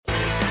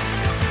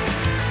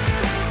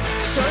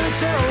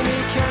tell me,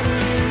 can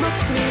you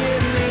look me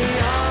in the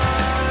eyes?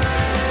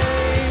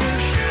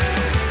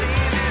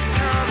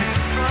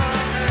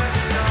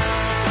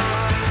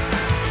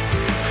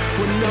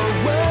 When the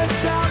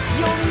words out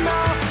your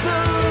mouth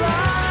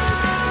alive.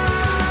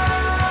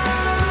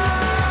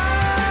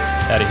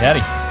 Howdy,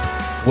 howdy.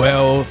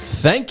 Well,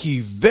 thank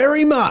you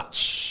very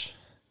much.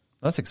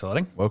 That's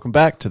exciting. Welcome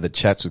back to the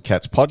Chats with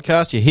Cats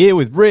podcast. You're here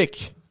with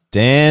Rick,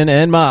 Dan,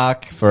 and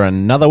Mark for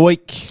another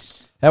week.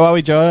 How are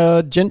we,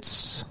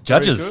 gents?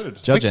 Judges. Very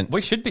good. Judgents.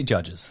 We should be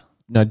judges.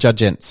 No,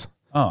 judgents.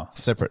 Oh.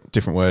 Separate,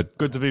 different word.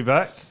 Good to be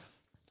back.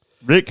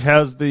 Rick,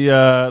 how's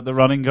the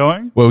running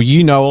going? Well,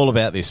 you know all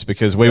about this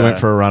because we Yeah. went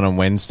for a run on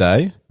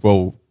Wednesday.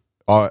 Well,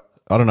 I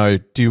don't know.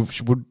 Do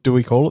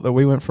we call it that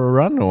we went for a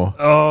run or?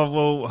 Oh,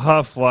 well,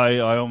 halfway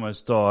I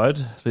almost died.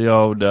 The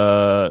old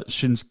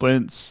shin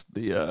splints,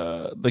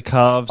 the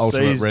calves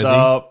Ultimate seized resi.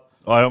 up.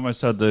 I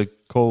almost had to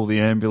call the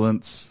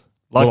ambulance.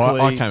 Luckily,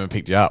 Well, I came and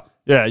picked you up.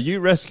 yeah,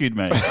 you rescued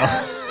me.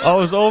 I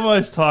was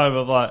almost home.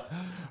 I'm like,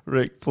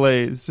 Rick,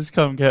 please, just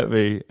come get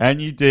me. And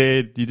you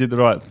did. You did the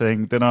right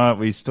thing. Then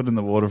we stood in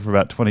the water for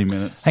about 20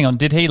 minutes. Hang on,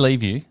 did he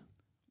leave you?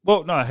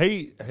 Well, no,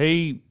 he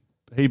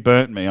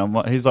burnt me.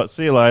 He's like,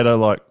 see you later.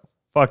 Like,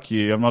 fuck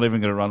you. I'm not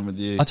even going to run with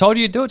you. I told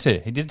you to do it too.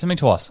 He did it to me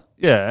twice.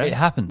 Yeah. It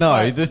happens.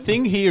 No, the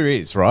thing here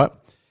is, right,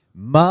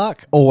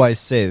 Mark always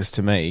says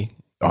to me,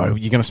 oh,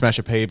 you're going to smash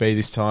a PB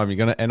this time. You're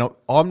going to, and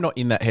I'm not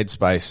in that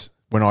headspace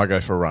when I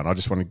go for a run. I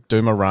just want to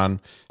do my run.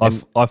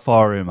 And I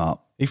fire him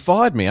up. he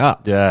fired me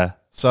up. Yeah.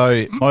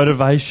 So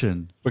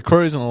Motivation. we're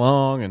cruising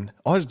along, and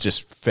I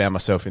just found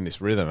myself in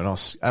this rhythm, and I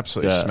was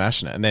absolutely Yeah.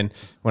 smashing it. And then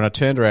when I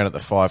turned around at the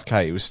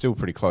 5K, he was still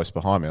pretty close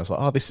behind me. I was like,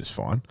 oh, this is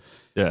fine.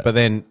 Yeah. But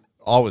then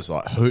I was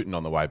like hooting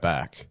on the way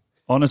back.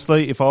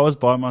 Honestly, if I was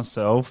by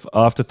myself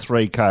after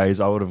 3Ks,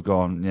 I would have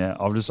gone, yeah,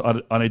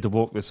 I need to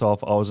walk this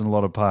off. I was in a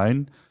lot of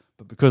pain.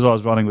 But because I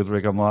was running with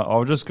Rick, I'm like,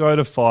 I'll just go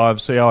to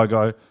 5, see how I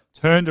go.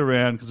 Turned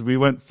around because we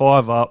went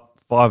 5 up,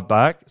 5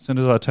 back. As soon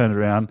as I turned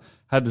around,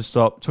 had to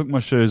stop, took my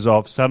shoes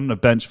off, sat on a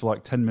bench for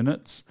like 10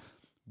 minutes,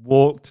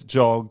 walked,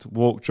 jogged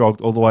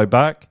all the way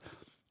back.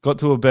 Got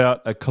to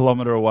about a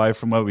kilometre away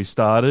from where we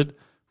started.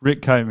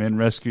 Rick came in,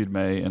 rescued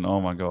me, and oh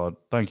my God,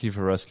 thank you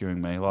for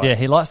rescuing me. Like, Yeah,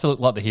 he likes to look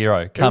like the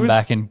hero. Come was-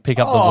 back and pick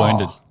up the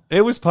wounded.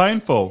 it was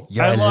painful.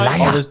 You're And a like,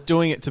 liar. I was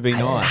doing it to be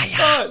nice.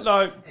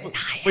 No,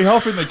 we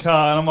hop in the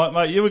car and I'm like,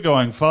 mate, you were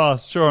going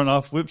fast. Sure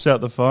enough, whips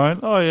out the phone.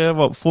 Oh yeah,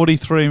 what,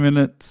 43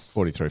 minutes?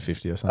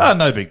 43.50 or something. Ah,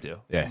 no big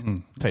deal. Yeah,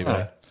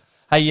 PB.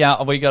 Hey,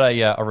 we got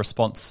a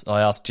response.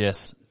 I asked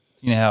Jess,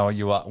 you know how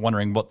you were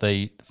wondering what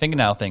the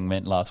fingernail thing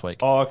meant last week.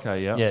 Oh,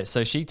 okay, yeah. Yeah,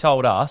 so she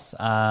told us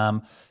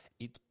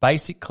it's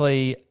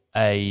basically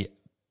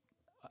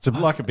It's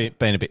like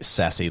being a bit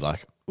sassy,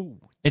 like,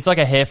 it's like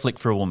a hair flick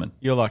for a woman.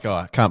 you're like, oh,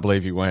 I can't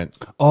believe you weren't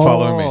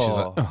following me. She's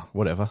like, oh,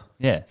 whatever.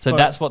 Yeah, so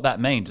that's what that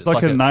means. It's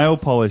like a nail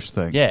polish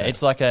thing. yeah,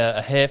 it's like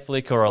a hair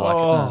flick or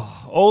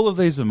All of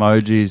these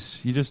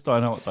emojis, you just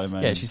don't know what they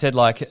mean. Yeah, she said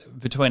like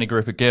between a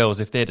group of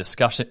girls, if they're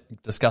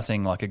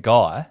discussing like a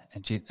guy,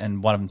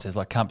 and one of them says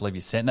like, "Can't believe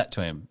you sent that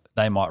to him,"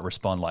 they might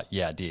respond like,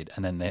 "Yeah, I did,"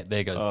 and then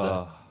there goes the.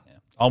 Yeah.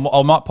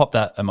 I might pop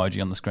that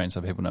emoji on the screen so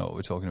people know what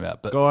we're talking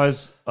about. But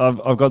Guys,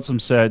 I've got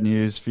some sad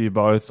news for you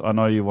both. I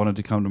know you wanted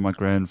to come to my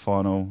grand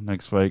final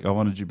next week. I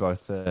wanted you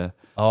both there.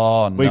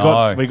 oh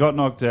no, We got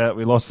knocked out.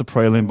 We lost the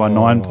prelim by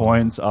 9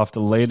 points after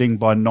leading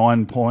by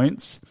 9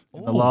 points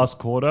in the last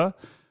quarter.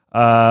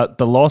 The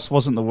loss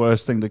wasn't the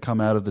worst thing to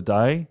come out of the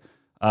day.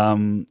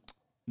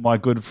 My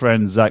good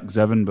friend Zach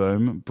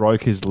Zevenboom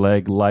broke his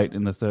leg late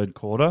in the third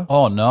quarter.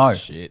 oh no,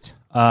 Shit.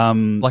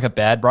 like a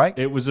bad break.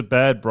 It was a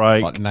bad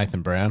break. Like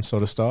Nathan Brown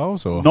sort of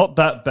styles? Or Not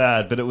that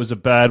bad, but it was a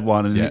bad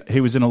one. And Yeah. he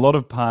was in a lot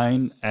of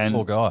pain. And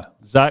Poor guy.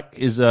 Zach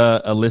is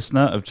a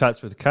listener of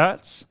Chats with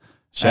Cats.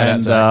 Shout out,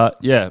 And,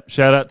 Zach.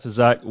 shout out to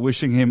Zach.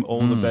 Wishing him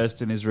all the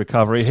best in his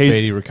recovery.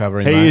 Speedy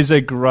recovery, He mate. is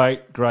a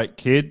great, great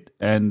kid,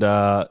 and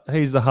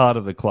he's the heart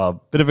of the club.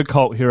 Bit of a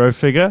cult hero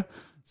figure.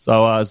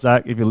 So,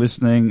 Zach, if you're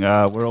listening,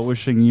 we're all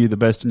wishing you the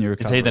best in your Is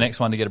recovery. he the next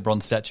one to get a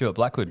bronze statue at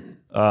Blackwood?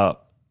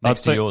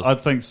 Next to yours? I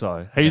think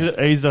so.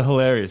 He's a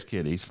hilarious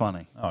kid. He's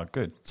funny. Oh,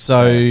 good.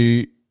 So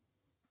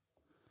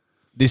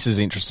this is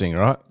interesting,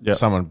 right? Yep.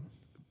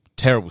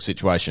 Terrible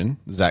situation.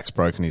 Zach's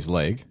broken his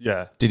leg.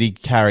 Yeah. Did he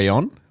carry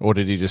on, or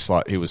did he just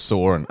like he was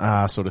sore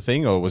and sort of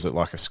thing, or was it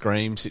like a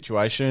scream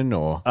situation,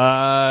 or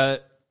I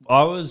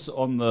was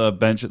on the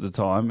bench at the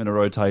time in a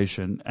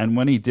rotation, and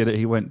when he did it,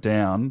 he went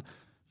down.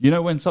 You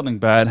know when something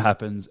bad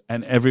happens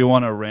and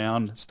everyone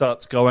around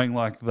starts going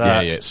like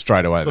that? yeah,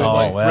 straight away. So Then.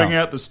 like, wow. bring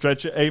out the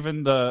stretcher.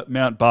 Even the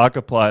Mount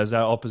Barker players,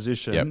 our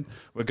opposition, Yep.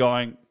 were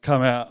going,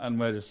 come out, and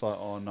we're just like,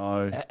 oh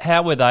no.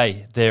 How were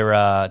they?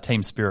 Their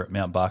team spirit,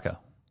 Mount Barker,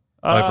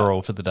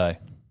 overall for the day.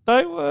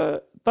 They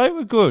were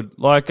good.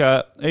 Like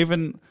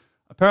even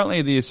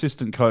apparently the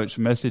assistant coach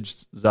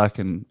messaged Zach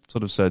and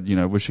sort of said,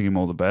 wishing him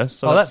all the best.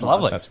 So Oh, that's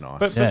lovely. That's nice.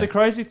 But the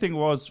crazy thing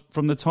was,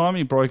 from the time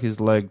he broke his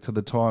leg to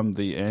the time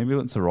the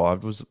ambulance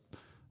arrived was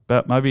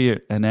about maybe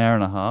an hour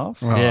and a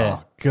half. oh, Yeah.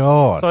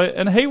 God. So,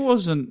 and he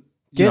wasn't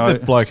Get know, the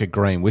bloke a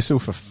green whistle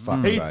for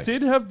fuck's he sake.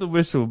 did have the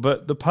whistle,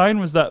 but the pain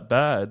was that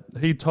bad.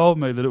 He told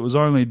me that it was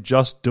only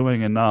just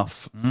doing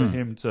enough for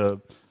him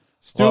to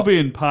still be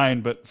in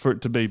pain, but for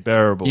it to be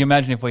bearable. You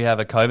imagine if we have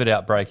a COVID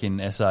outbreak in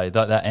SA,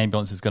 that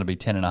ambulance is going to be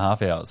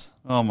 10.5 hours.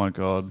 Oh my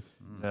God.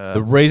 Yeah.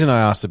 The reason I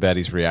asked about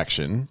his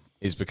reaction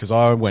is because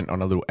I went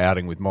on a little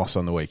outing with Moss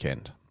on the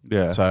weekend.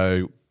 Yeah.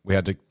 So we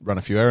had to run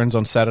a few errands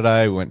on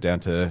Saturday. We went down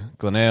to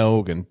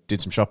Glenelg and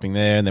did some shopping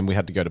there, and then we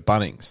had to go to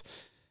Bunnings.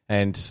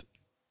 And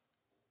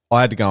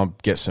I had to go and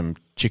get some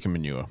chicken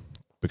manure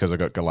because I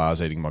got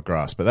galahs eating my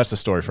grass. But that's a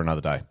story for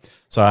another day.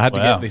 So I had to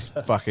Wow. get this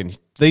fucking...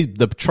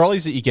 The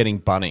trolleys that you get in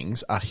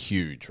Bunnings are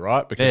huge,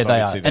 right? Because Yeah, they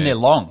are. obviously And they're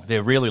long.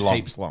 They're really long.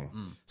 heaps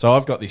long. So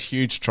I've got this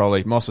huge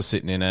trolley. Moss is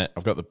sitting in it.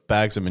 I've got the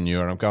bags of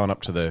manure, and I'm going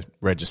up to the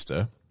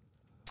register.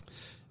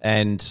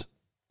 And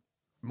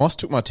Moss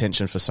took my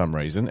attention for some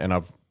reason, and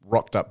I've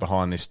rocked up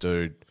behind this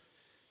dude.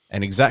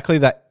 And exactly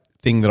that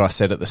thing that I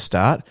said at the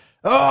start,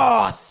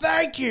 "Oh,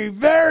 thank you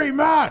very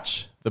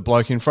much." The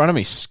bloke in front of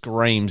me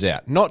screams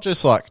out. Not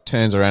just like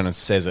turns around and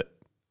says it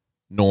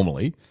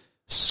normally,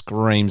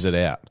 screams it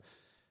out.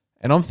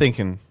 And I'm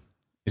thinking,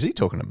 is he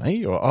talking to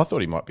me? Or I thought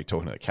he might be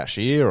talking to the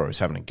cashier or he's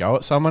having a go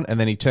at someone. And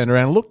then he turned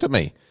around and looked at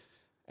me.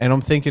 And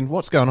I'm thinking,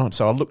 what's going on?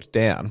 So I looked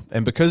down.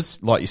 And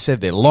because, like you said,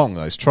 they're long,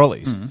 those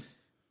trolleys,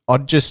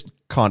 I'd just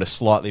kind of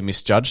slightly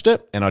misjudged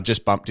it. And I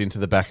just bumped into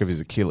the back of his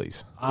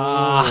Achilles.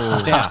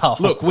 Now,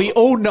 look, we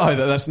all know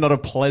that that's not a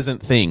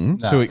pleasant thing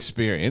to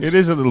experience. It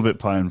is a little bit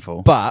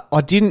painful. But I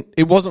didn't,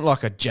 it wasn't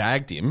like I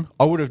jagged him.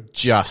 I would have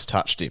just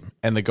touched him.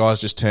 And the guys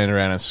just turned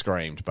around and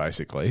screamed,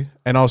 basically.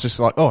 And I was just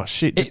like, oh,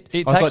 shit. It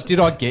I was takes- like, did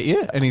I get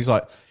you? And he's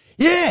like,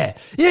 yeah,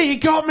 you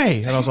got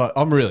me. And I was like,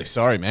 I'm really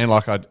sorry, man.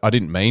 Like, I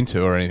didn't mean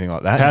to or anything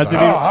like that. How He's did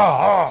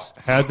like,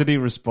 he? How did he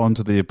respond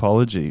to the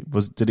apology?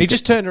 He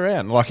just turned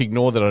around, like,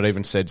 ignored that I'd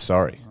even said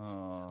sorry.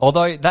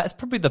 Although that's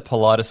probably the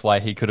politest way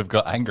he could have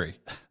got angry.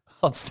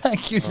 Oh,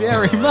 thank you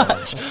very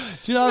much.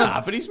 Do you know?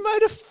 Nah, but he's made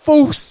a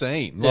full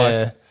scene. Like,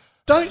 Yeah.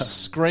 don't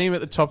scream at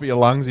the top of your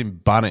lungs in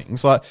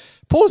Bunnings. Like,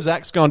 poor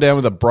Zach's gone down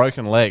with a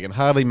broken leg and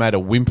hardly made a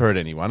whimper at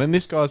anyone. And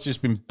this guy's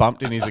just been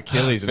bumped in his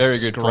Achilles and Very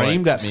good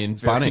screamed point. at me in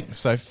Bunnings.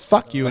 So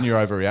fuck you and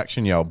your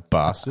overreaction, you old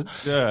bastard.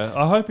 Yeah,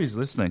 I hope he's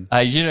listening.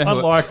 Hey, do you know who,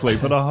 Unlikely,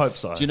 but I hope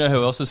so. do you know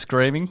who else was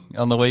screaming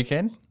on the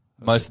weekend?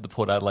 Most of the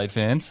Port Adelaide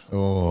fans.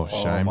 Oh,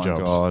 shame my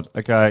jobs. God.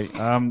 Okay,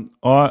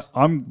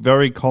 I'm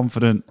very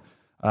confident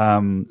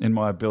in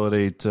my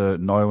ability to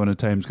know when a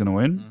team's going to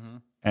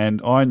win.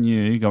 And I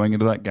knew going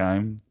into that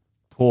game,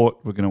 Port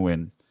were going to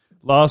win.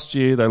 Last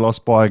year, they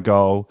lost by a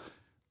goal.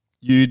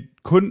 You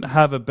couldn't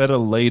have a better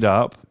lead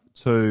up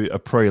to a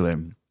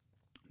prelim.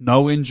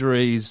 No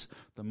injuries.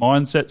 The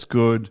mindset's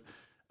good.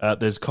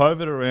 There's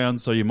COVID around,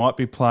 so you might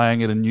be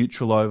playing at a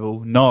neutral oval.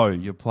 No,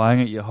 you're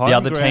playing at your home The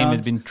other ground. team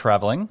had been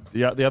travelling.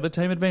 The other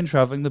team had been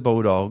travelling, the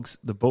Bulldogs.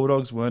 The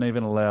Bulldogs weren't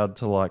even allowed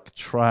to like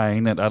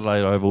train at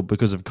Adelaide Oval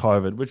because of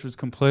COVID, which was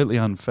completely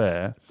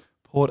unfair.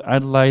 Port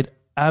Adelaide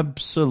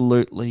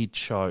absolutely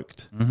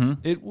choked.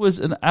 It was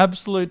an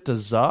absolute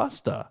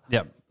disaster.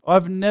 Yep.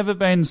 I've never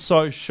been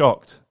so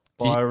shocked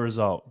by You- a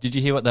result. Did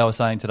you hear what they were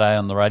saying today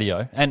on the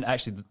radio? And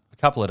actually, a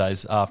couple of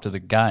days after the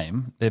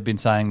game, they've been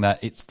saying that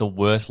it's the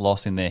worst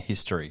loss in their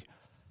history.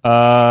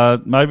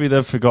 Maybe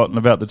they've forgotten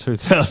about the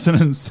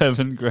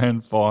 2007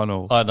 grand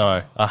final. I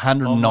know.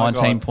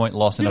 119-point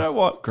loss in You a know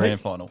what? grand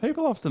final.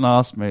 People often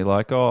ask me,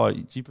 like, oh,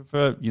 do you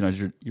prefer,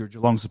 you're a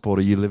Geelong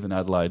supporter, you live in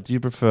Adelaide, do you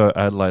prefer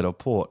Adelaide or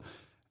Port?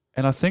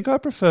 And I think I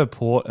prefer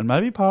Port, and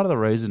maybe part of the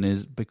reason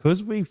is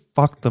because we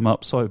fucked them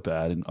up so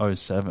bad in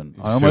 07.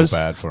 I Feel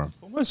bad for him.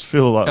 almost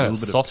feel like Got a a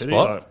little bit soft of pity,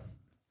 spot.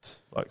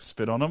 like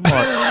spit on them.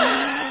 Like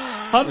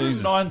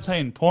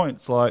 119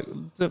 points, like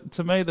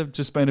to me, they've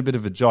just been a bit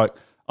of a joke.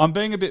 I'm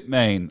being a bit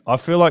mean. I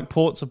feel like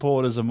Port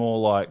supporters are more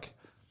like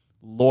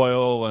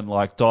loyal and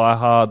like die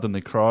hard than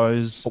the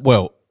Crows.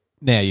 Well,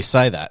 now you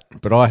say that,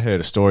 but I heard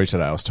a story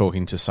today. I was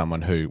talking to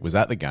someone who was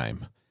at the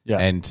game, Yeah.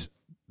 and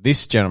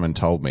this gentleman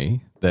told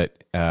me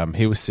that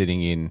he was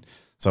sitting in,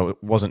 so it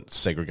wasn't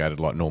segregated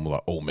like normal,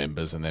 like all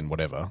members and then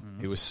whatever.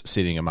 He was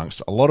sitting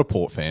amongst a lot of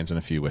Port fans and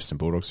a few Western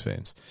Bulldogs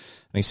fans.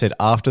 And he said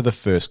after the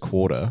first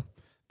quarter,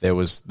 there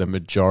was the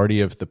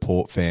majority of the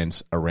Port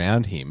fans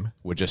around him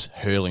were just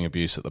hurling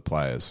abuse at the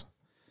players.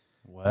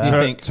 Wow. You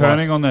think,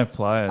 Turning like, on their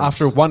players.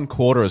 after one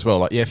quarter as well,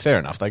 like, yeah, fair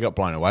enough. They got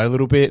blown away a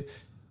little bit.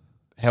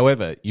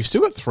 However, you've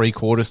still got 3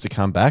 quarters to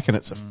come back and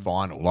it's a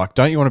final. Like,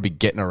 don't you want to be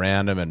getting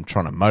around them and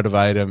trying to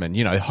motivate them and,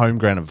 home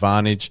ground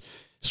advantage?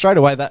 Straight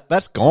away,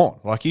 that's gone.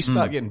 Like, you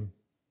start getting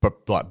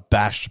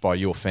bashed by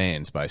your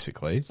fans,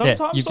 basically. Yeah,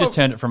 Sometimes you've just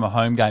turned it from a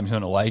home game to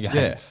an away game.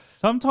 Yeah.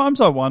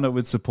 Sometimes I wonder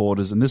with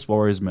supporters, and this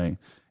worries me,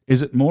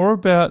 is it more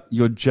about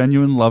your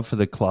genuine love for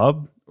the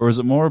club, or is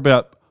it more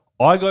about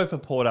I go for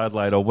Port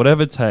Adelaide or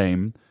whatever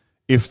team,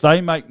 if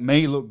they make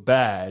me look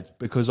bad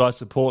because I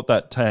support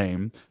that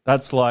team,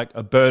 that's like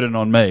a burden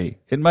on me.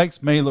 It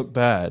makes me look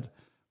bad.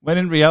 When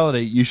in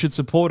reality, you should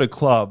support a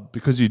club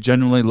because you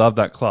genuinely love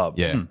that club.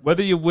 Yeah.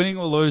 Whether you're winning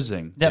or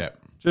losing. Yep. Yeah.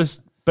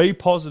 Just be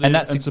positive And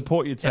and, that's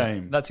support your Yeah,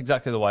 team. that's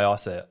exactly the way I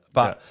see it.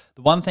 But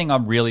the one thing I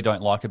really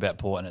don't like about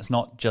Port, and it's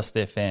not just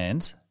their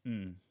fans,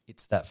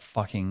 it's that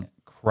fucking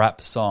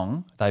crap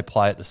song they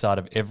play at the start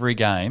of every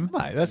game.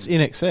 Mate, that's in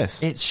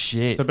excess. It's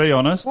shit. To be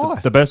honest,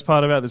 the best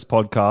part about this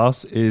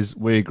podcast is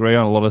we agree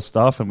on a lot of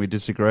stuff and we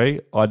disagree.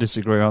 I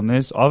disagree on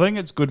this. I think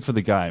it's good for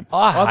the game.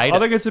 I hate I it.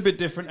 think it's a bit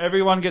different.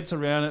 Everyone gets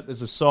around it.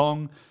 There's a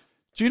song.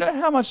 Do you know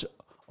how much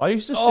I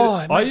used to sit?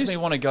 It makes me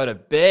want to go to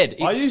bed.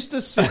 I used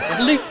to sit.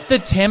 lift the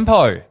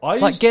tempo.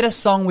 I Get a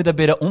song with a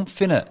bit of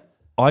oomph in it.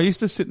 I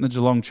used to sit in the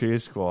Geelong cheer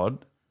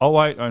squad.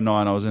 08, 09,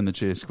 I was in the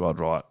cheer squad,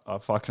 right? I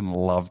fucking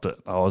loved it.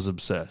 I was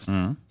obsessed.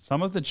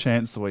 Some of the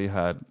chants that we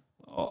had,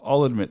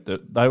 I'll admit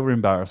that they were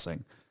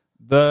embarrassing.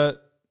 The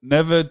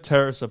Never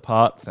Tear Us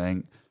Apart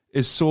thing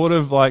is sort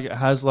of like, it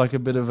has like a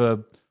bit of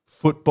a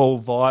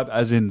football vibe,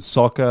 as in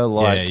soccer.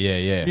 Like,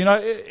 yeah. You know,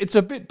 it's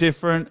a bit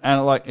different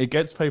and like it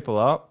gets people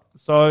up.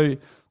 So, Do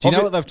you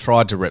know what they've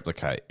tried to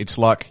replicate? It's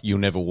like You'll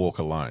Never Walk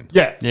Alone.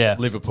 Yeah.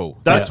 Liverpool.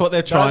 That's what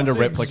they're trying to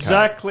replicate.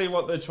 Exactly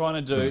what they're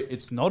trying to do.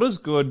 It's not as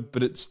good,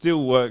 but it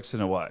still works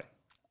in a way.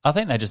 I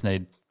think they just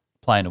need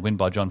Playing to Win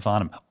by John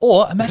Farnham.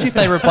 Or imagine if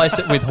they replaced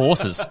it with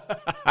horses.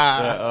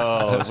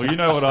 Well, you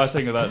know what I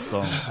think of that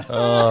song.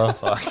 Oh,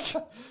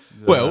 fuck.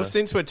 Well,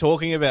 since we're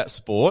talking about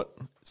sport,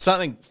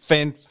 something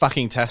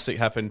fan-fucking-tastic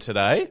happened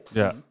today.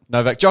 Yeah.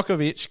 Novak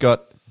Djokovic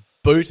got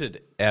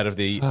booted out of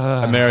the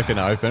American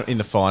Open in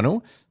the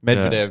final.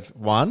 Medvedev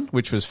won,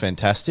 which was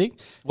fantastic.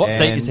 What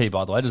seat And is he,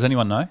 by the way? Does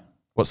anyone know?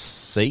 What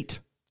seat?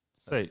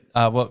 Seed.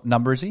 What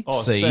number is he?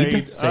 Oh,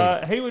 Seed.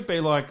 Seed. He would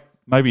be like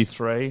maybe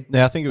 3.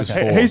 No, I think it was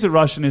 4. He's a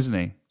Russian, isn't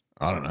he?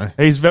 I don't know.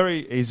 He's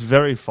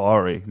very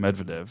fiery,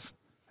 Medvedev.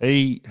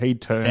 He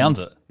turns. Sounds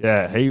it.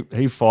 Yeah,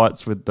 he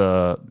fights with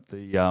the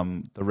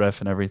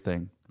ref and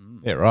everything.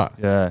 Yeah, right.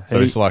 Yeah. So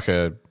it's like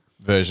a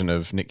version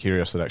of Nick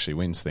Kyrgios that actually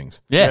wins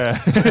things. Yeah.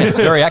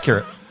 Very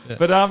accurate.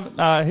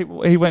 But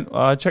he went.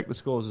 I checked the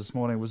scores this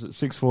morning. Was it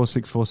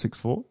 6-4, 6-4,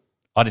 6-4?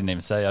 I didn't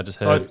even say. I just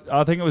heard.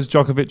 I think it was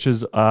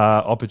Djokovic's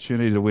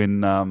opportunity to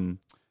win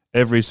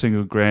every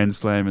single Grand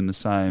Slam in the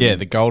same. Yeah,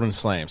 the Golden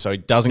Slam. So he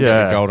doesn't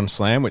get the Golden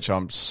Slam, which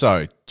I'm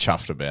so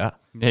chuffed about.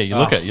 Yeah, you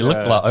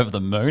look like over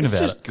the moon It's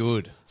about just it.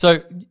 good. So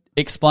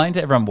explain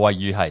to everyone why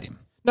you hate him.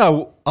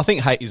 No, I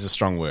think hate is a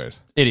strong word.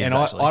 It is, and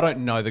actually. I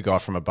don't know the guy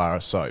from a bar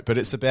of soap, but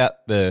it's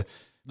about the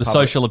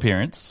Social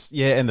appearance.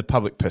 Yeah, and the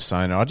public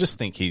persona. I just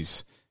think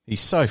he's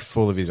so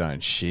full of his own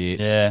shit.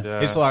 Yeah.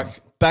 It's like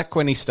back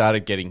when he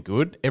started getting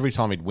good, every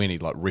time he'd win,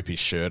 he'd like rip his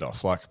shirt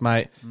off. Like,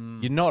 mate,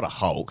 you're not a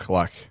Hulk.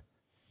 Like,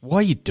 why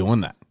are you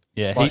doing that?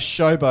 Yeah, Like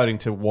showboating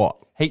to what?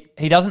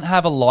 He doesn't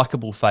have a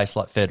likable face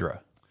like Federer.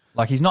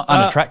 Like he's not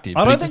unattractive.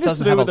 I but don't he think just it's to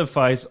doesn't do have with a, the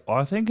face.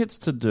 I think it's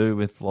to do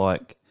with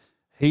like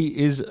he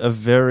is a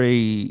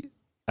very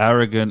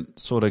arrogant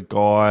sort of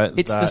guy.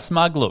 It's the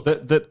smug look.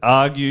 that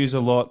argues a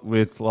lot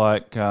with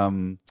like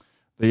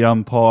the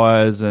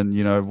umpires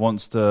and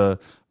wants to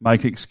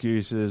make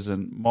excuses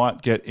and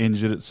might get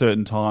injured at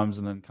certain times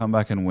and then come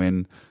back and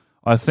win.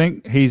 I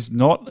think he's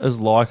not as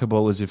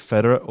likable as if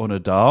Federer or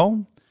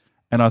Nadal.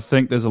 And I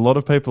think there's a lot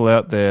of people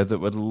out there that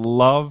would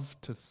love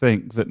to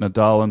think that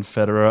Nadal and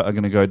Federer are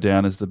going to go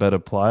down as the better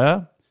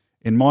player.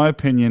 In my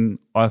opinion,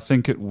 I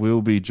think it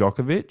will be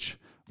Djokovic.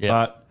 Yeah.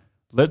 But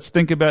let's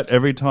think about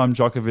every time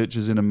Djokovic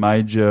is in a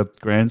major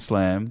Grand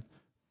Slam,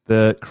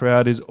 the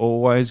crowd is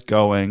always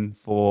going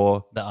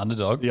for the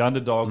underdog. the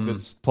underdog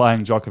that's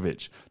playing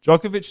Djokovic.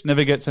 Djokovic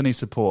never gets any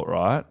support,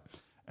 right?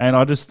 And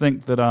I just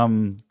think that,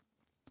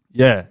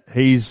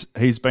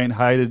 he's been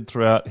hated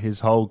throughout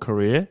his whole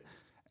career.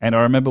 And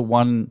I remember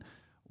one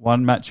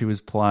match he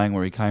was playing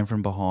where he came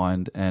from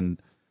behind and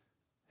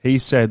he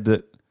said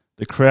that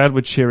the crowd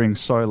were cheering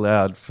so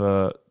loud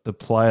for the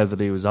player that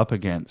he was up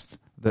against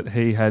that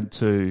he had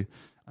to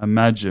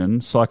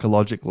imagine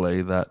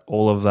psychologically that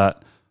all of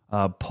that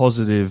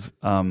positive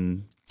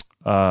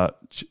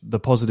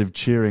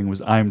cheering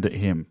was aimed at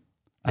him.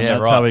 And Yeah,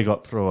 that's right. how he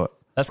got through it.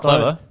 That's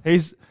clever.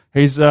 So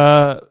he's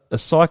a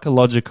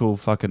psychological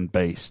fucking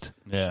beast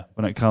Yeah.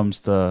 when it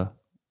comes to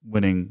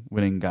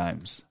winning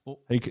games.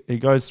 He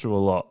goes through a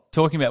lot.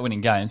 Talking about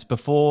winning games,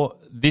 before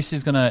this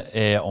is going to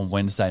air on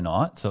Wednesday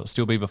night, so it'll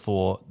still be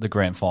before the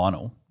grand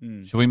final.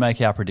 Should we make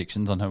our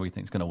predictions on who we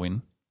think is going to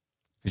win?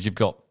 Because you've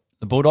got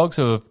the Bulldogs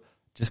who have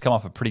just come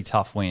off a pretty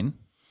tough win.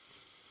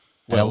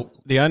 Well,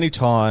 the only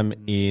time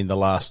in the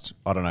last,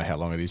 I don't know how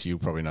long it is, you'll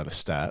probably know the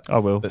stat. I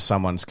will. That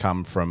someone's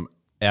come from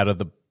out of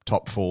the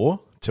top 4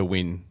 to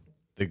win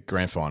the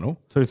grand final.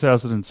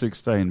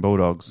 2016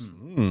 Bulldogs.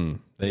 There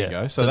Yeah. you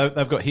go. So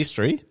they've got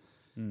history,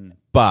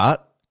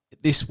 but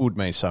this would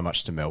mean so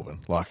much to Melbourne.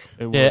 Like,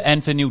 Yeah,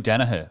 and for Neil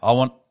Danaher. I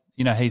want,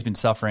 he's been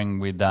suffering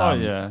with,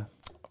 yeah.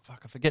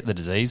 fuck, I forget the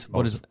disease.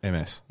 What is it?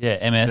 MS, Yeah,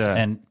 MS, Yeah.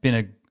 and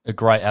been a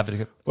great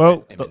advocate.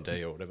 Well,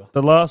 MND or whatever.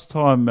 the last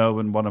time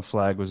Melbourne won a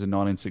flag was in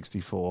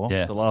 1964.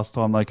 Yeah. The last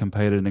time they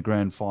competed in a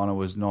grand final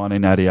was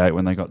 1988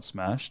 when they got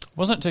smashed.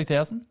 Wasn't it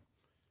 2000?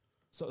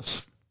 So,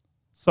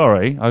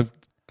 sorry, I've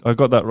I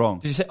got that wrong.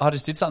 Did you say I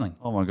just did something?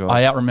 Oh my God.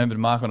 I out-remembered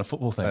Mark on a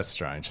football thing. That's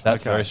strange.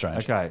 That's very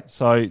strange. Okay,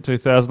 so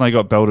 2000 they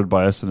got belted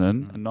by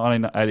Essendon, and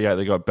 1988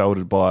 they got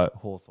belted by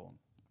Hawthorn.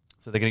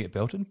 So they're going to get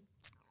belted?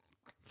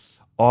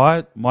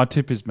 My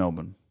tip is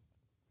Melbourne.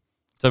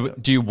 So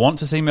do you want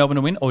to see Melbourne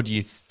to win, or do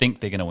you think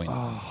they're going to win?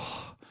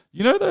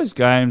 You know those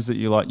games that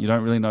you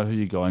don't really know who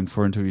you're going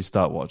for until you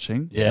start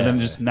watching, Yeah. and then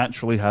it just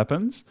naturally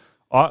happens.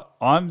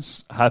 I'm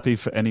happy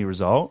for any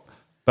result,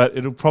 but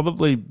it'll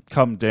probably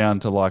come down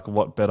to like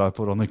what bet I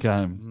put on the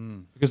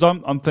game, because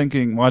I'm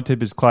thinking my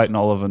tip is Clayton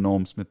Oliver,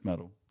 Norm Smith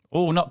medal.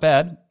 Oh, not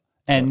bad.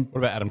 And What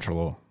about Adam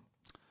Treloar?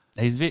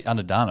 he's a bit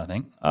underdone, I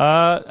think.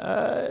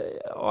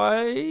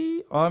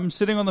 I'm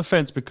sitting on the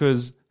fence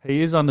because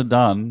he is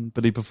underdone,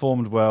 but he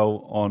performed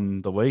well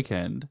on the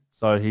weekend,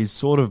 so he's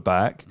sort of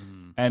back,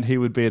 and he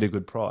would be at a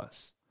good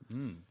price.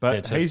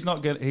 But Yeah, he's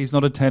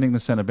not attending the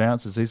centre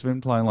bounces. He's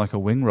been playing like a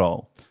wing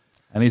role,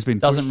 and he's been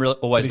Doesn't really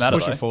always He's matter,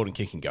 pushing though. forward and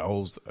kicking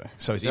goals, though.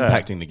 So he's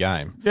impacting the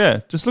game.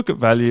 Yeah, just look at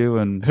value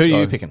and Who are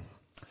you picking?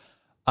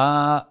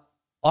 I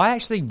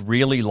actually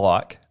really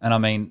like, and I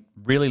mean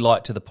really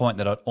like to the point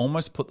that I'd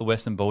almost put the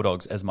Western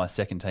Bulldogs as my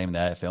second team in the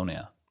AFL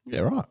now. Yeah,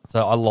 right.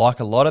 So I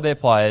like a lot of their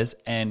players,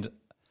 and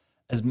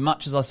as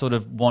much as I sort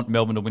of want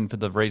Melbourne to win for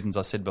the reasons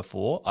I said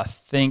before, I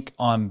think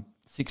I'm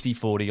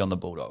 60-40 on the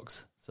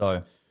Bulldogs.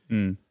 So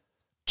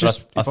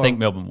I think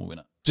Melbourne will win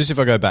it. Just if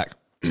I go back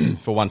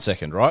for 1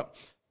 second, right,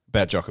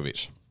 about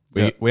Djokovic.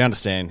 We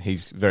understand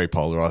he's very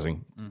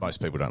polarising. Most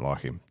people don't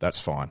like him. That's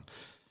fine.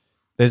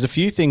 There's a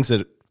few things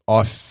that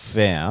I've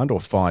found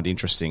or find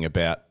interesting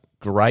about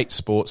great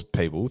sports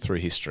people through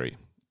history.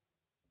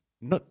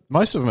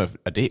 Most of them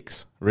are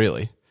dicks,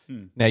 really.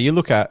 Now, you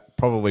look at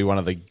probably one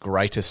of the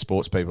greatest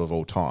sports people of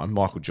all time,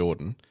 Michael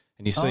Jordan,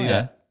 and you see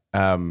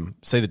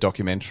see the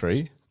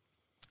documentary,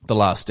 The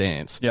Last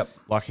Dance. Yep.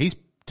 Like, his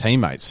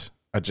teammates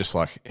are just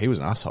like, he was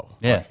an asshole.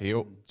 Yeah. Like,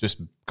 he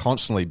just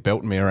constantly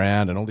belting me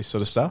around and all this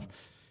sort of stuff.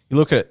 You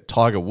look at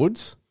Tiger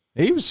Woods,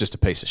 he was just a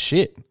piece of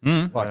shit.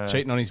 Like,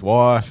 cheating on his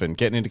wife and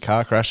getting into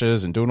car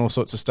crashes and doing all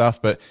sorts of stuff.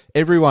 But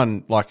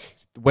everyone, like,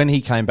 when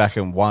he came back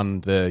and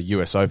won the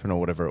US Open or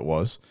whatever it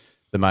was,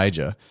 the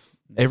major,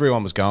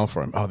 everyone was going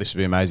for him. Oh, this would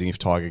be amazing if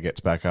Tiger gets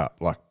back up.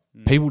 Like,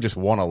 people just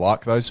want to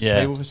like those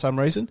people for some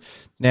reason.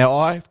 Now,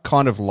 I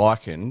kind of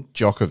liken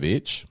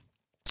Djokovic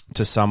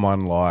to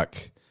someone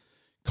like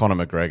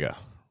Conor McGregor,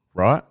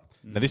 right?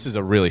 Now, this is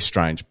a really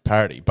strange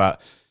parody,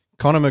 but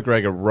Conor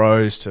McGregor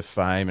rose to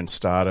fame and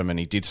stardom, and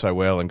he did so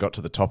well and got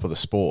to the top of the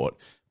sport,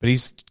 but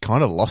he's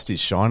kind of lost his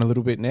shine a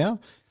little bit now.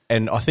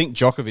 And I think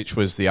Djokovic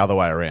was the other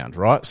way around,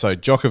 right? So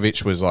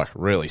Djokovic was like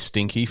really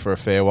stinky for a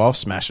fair while,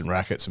 smashing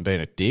rackets and being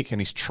a dick, and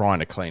he's trying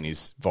to clean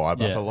his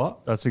vibe up a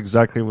lot. that's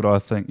exactly what I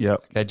think.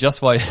 Yep. Okay,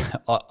 just wait.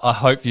 I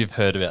hope you've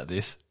heard about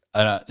this.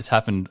 It's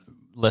happened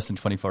less than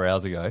 24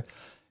 hours ago.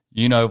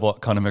 You know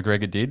what Conor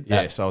McGregor did?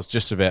 Yes, I was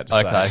just about to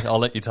Okay, say. I'll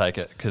let you take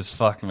it because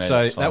fuck me.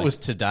 So that's funny. that was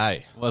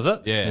today. Was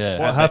it? Yeah.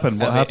 What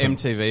happened? At the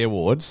MTV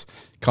Awards,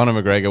 Conor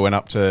McGregor went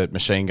up to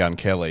Machine Gun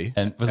Kelly.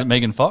 And was it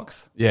Megan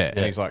Fox? Yeah,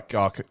 and he's like,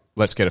 oh,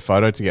 let's get a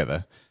photo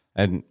together.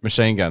 And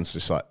Machine Gun's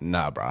just like,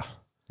 nah, bruh,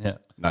 Yeah.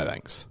 no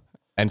thanks.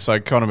 And so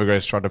Conor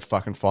McGregor's tried to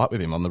fucking fight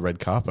with him on the red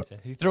carpet.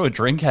 He threw a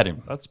drink at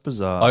him That's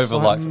bizarre. over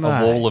like a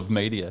mate. wall of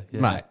media.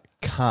 Yeah. Mate,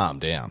 calm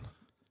down.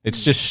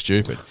 It's just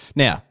stupid.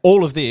 Now,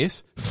 all of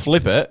this,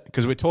 flip it,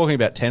 because we're talking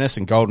about tennis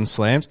and golden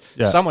slams.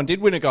 Yeah. Someone did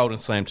win a golden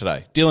slam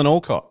today. Dylan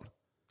Alcott,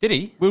 Did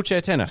he?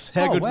 wheelchair tennis.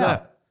 How Oh, good's wow.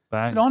 that?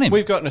 Bang. Good on him.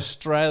 We've got an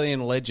Australian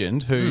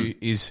legend who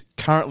is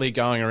currently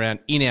going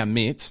around in our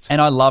midst.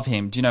 And I love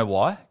him. Do you know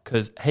why?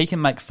 Because he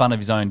can make fun of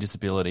his own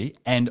disability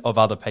and of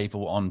other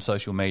people on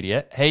social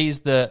media. He's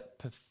the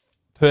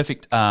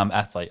perfect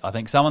athlete. I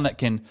think someone that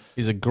can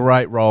He's a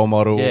great role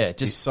model. Yeah, he's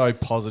just- so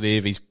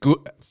positive. He's good,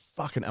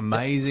 fucking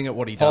amazing at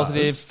what he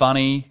positive, does.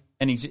 funny,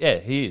 and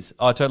he is.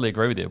 I totally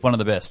agree with you. One of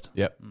the best.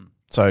 Yep.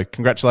 So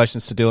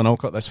congratulations to Dylan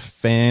Alcott. That's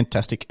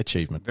fantastic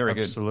achievement. Very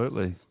good.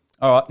 Absolutely.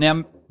 All right.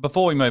 Now,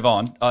 before we move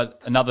on,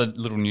 another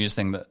little news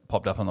thing that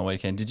popped up on the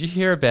weekend. Did you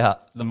hear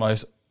about the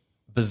most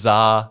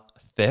bizarre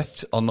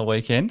theft on the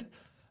weekend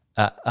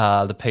at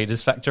the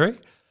Peters factory?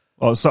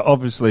 Oh, so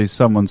obviously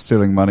someone's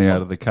stealing money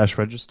out of the cash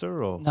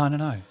register, or No.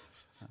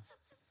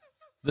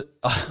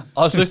 I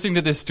was listening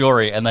to this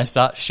story and they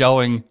start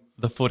showing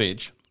the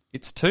footage.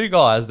 It's two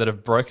guys that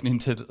have broken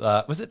into,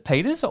 was it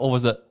Peters or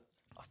was it,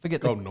 I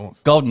forget. Golden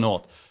North. Golden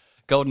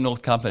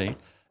North Company.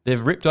 They've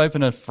ripped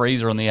open a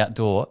freezer on the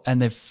outdoor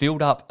and they've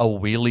filled up a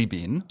wheelie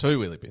bin. 2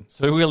 wheelie bins.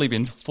 2 wheelie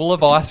bins full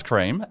of ice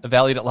cream,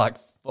 valued at like,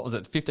 what was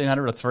it,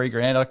 1,500 or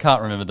 $3,000? I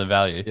can't remember the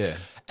value. Yeah.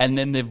 And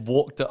then they've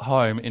walked it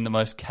home in the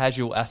most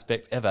casual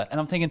aspect ever. And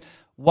I'm thinking,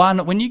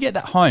 one, when you get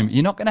that home,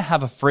 you're not going to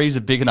have a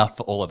freezer big enough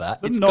for all of that.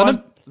 It's going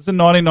to... There's a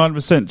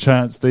 99%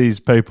 chance these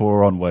people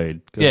are on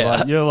weed. 'Cause, Yeah.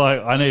 like, you're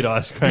like, I need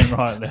ice cream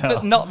right now.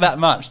 But not that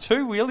much.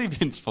 2 wheelie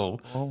bins full.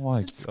 Oh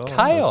my It's god!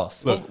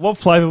 chaos. What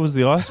flavour was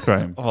the ice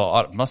cream? Oh,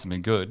 it must have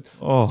been good.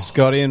 Oh,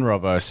 Scotty and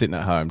Robbo are sitting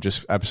at home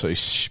just absolutely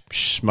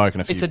smoking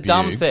a few It's a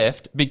dumb bugs.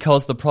 theft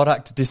because the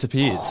product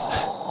disappears.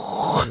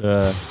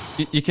 yeah.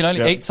 You can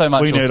only eat so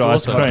much. We or need store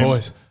ice so cream. much.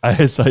 Boys.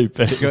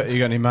 ASAP. You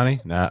got any money?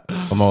 Nah.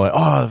 I'm all like,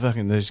 oh,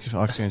 there's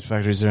ice cream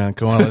factories around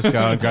the corner. Let's go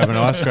and grab an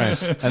ice cream.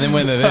 And then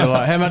when they're there,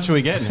 like, how much are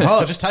we getting?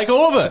 Oh, just take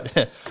all of it.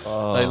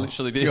 They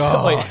literally did.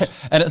 God.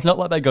 And it's not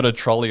like they got a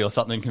trolley or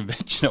something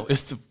conventional.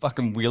 It's the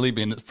fucking wheelie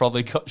bin that's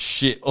probably got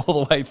shit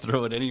all the way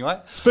through it anyway.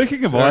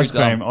 Speaking of Very ice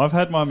cream, dumb. I've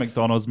had my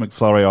McDonald's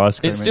McFlurry ice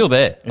cream. It's still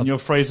there. In your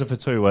freezer for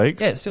 2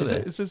 weeks. Yeah, it's still Is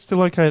there. Is it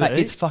still okay to Mate,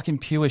 eat? it's fucking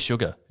pure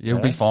sugar. You'll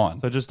be fine.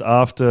 So just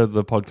after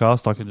the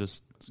podcast, I can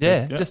just...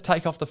 Just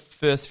take off the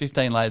first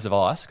 15 layers of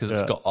ice because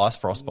it's Yeah. got ice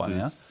frost by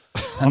now.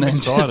 And then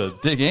excited.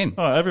 just dig in.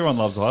 Oh, everyone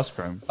loves ice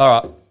cream.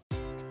 All right.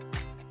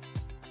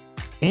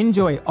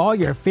 Enjoy all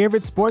your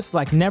favorite sports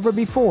like never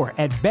before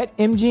at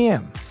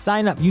BetMGM.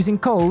 Sign up using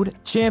code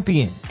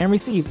CHAMPION and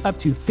receive up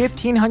to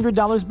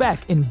 $1,500 back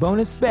in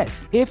bonus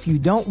bets if you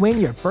don't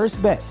win your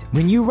first bet.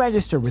 When you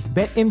register with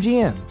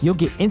BetMGM, you'll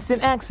get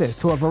instant access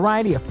to a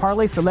variety of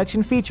parlay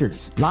selection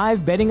features,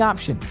 live betting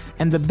options,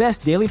 and the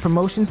best daily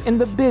promotions in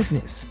the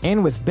business.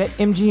 And with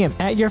BetMGM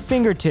at your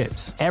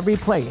fingertips, every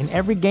play and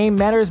every game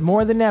matters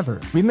more than ever.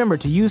 Remember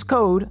to use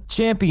code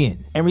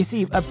CHAMPION and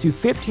receive up to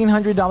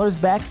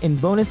 $1,500 back in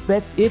bonus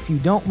bets if you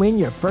don't win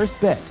your first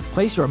bet.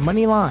 Place your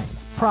money line,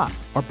 prop,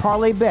 or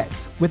parlay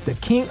bets with the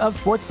king of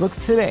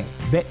sportsbooks today.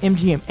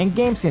 BetMGM and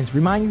GameSense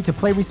remind you to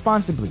play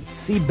responsibly.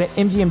 See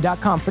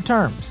BetMGM.com for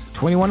terms.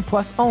 21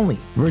 plus only.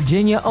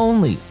 Virginia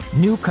only.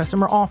 New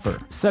customer offer.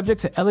 Subject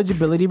to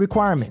eligibility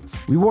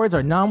requirements. Rewards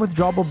are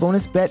non-withdrawable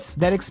bonus bets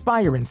that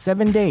expire in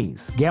 7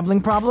 days. Gambling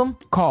problem?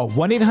 Call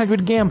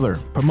 1-800-GAMBLER.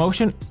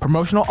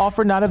 Promotional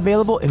offer not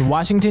available in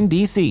Washington,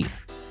 D.C.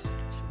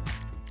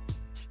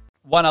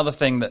 One other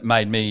thing that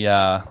made me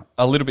a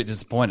little bit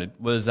disappointed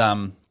was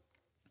I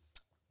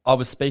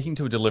was speaking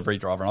to a delivery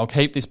driver, and I'll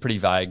keep this pretty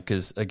vague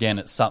because, again,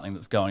 it's something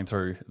that's going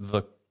through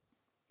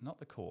not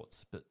the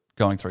courts, but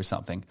going through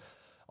something.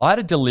 I had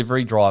a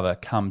delivery driver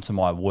come to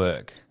my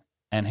work,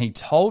 and he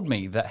told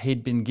me that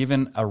he'd been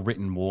given a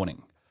written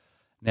warning.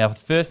 Now, the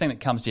first thing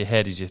that comes to your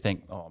head is you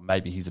think, oh,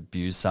 maybe he's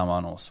abused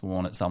someone or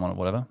sworn at someone or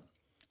whatever.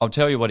 I'll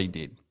tell you what he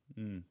did.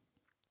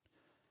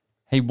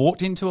 He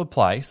walked into a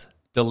place,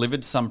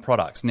 delivered some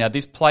products. Now,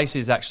 this place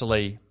is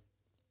actually,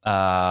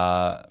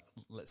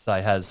 let's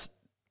say,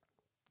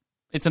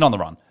 it's an on the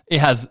run. It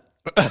has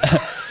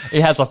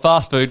a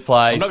fast food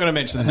place. I'm not going to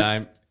mention the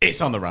name. It's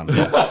on the run.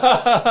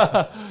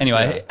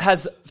 Anyway, it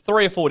has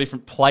 3 or 4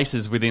 different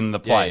places within the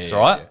place,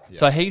 right? Yeah.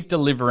 So he's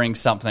delivering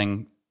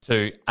something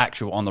to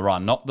actual on the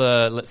run, not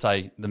the, let's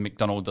say, the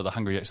McDonald's or the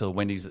Hungry Jack's or the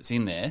Wendy's that's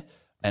in there,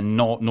 and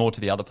nor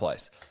to the other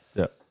place.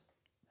 Yeah.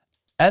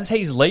 As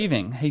he's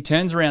leaving, he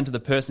turns around to the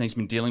person he's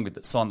been dealing with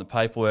that signed the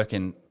paperwork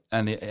and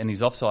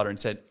his offsider and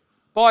said,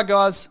 "Bye,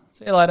 guys.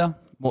 See you later."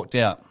 Walked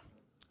out.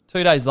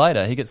 2 days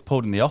later, he gets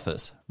pulled in the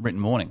office,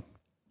 written warning.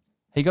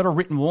 He got a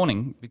written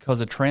warning because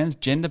a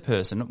transgender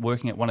person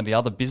working at one of the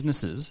other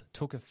businesses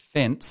took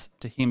offence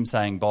to him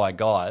saying, "Bye,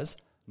 guys,"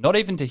 not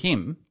even to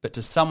him, but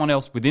to someone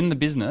else within the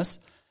business.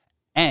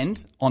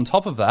 And on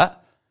top of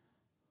that,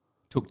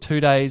 took 2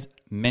 days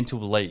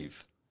mental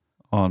leave.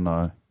 Oh,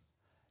 no.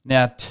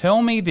 Now,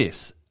 tell me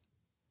this.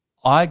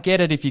 I get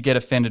it if you get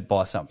offended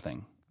by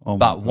something. Oh my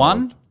but God.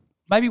 one,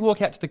 maybe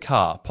walk out to the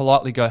car,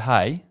 politely go,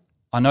 "Hey,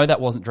 I know that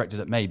wasn't directed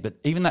at me, but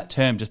even that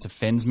term just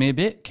offends me a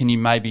bit. Can you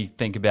maybe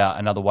think about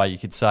another way you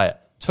could say it?"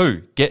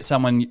 2, get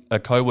someone, a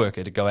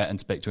co-worker, to go out and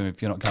speak to him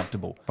if you're not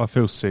comfortable. I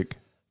feel sick.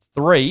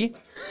 3,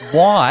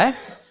 why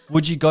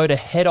would you go to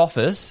head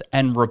office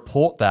and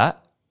report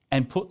that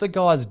and put the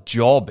guy's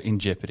job in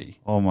jeopardy?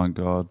 Oh, my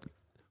God.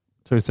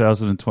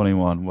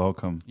 2021,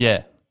 welcome.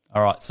 Yeah.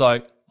 All right.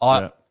 So,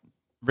 Yeah.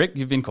 Rick,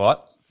 you've been quiet.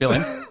 Fill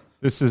in.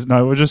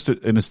 We're just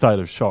in a state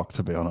of shock,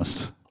 to be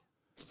honest.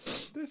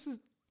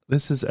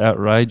 This is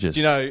outrageous.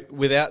 Do you know,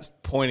 without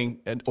pointing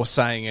or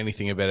saying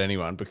anything about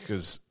anyone,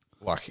 because,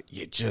 like,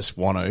 you just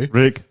want to.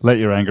 Rick, let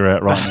your anger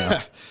out right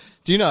now.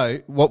 Do you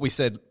know what we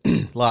said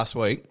last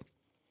week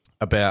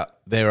about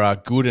there are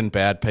good and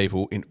bad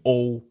people in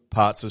all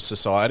parts of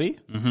society?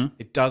 Mm-hmm.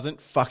 It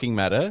doesn't fucking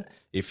matter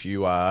if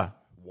you are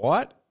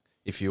white,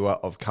 if you are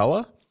of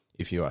colour,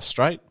 if you are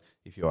straight,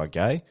 if you are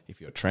gay, if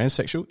you're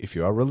transsexual, if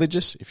you are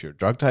religious, if you're a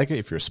drug taker,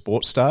 if you're a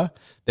sports star.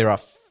 There are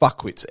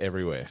fuckwits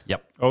everywhere.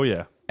 Yep. Oh,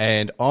 yeah.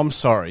 And I'm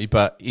sorry,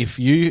 but if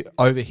you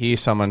overhear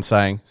someone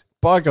saying,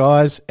 "Bye,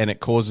 guys," and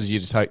it causes you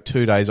to take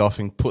 2 days off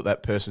and put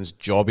that person's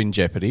job in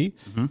jeopardy,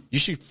 you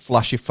should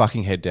flush your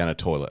fucking head down a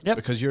toilet. Yep.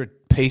 Because you're a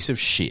piece of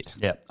shit.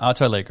 Yeah, I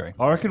totally agree.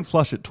 I reckon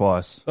flush it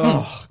twice.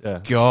 Oh, Yeah.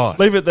 God.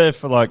 Leave it there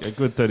for like a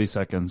good 30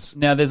 seconds.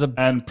 Now,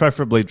 And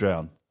preferably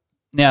drown.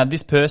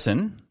 this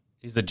person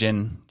is a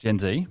Gen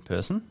Z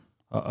person.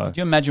 Uh-oh. Do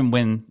you imagine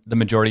when the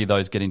majority of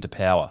those get into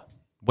power?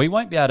 We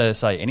won't be able to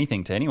say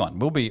anything to anyone.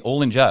 We'll be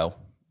all in jail.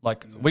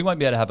 Like, we won't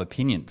be able to have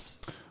opinions.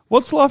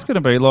 What's life going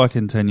to be like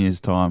in 10 years'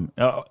 time?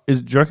 Do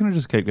you reckon it'll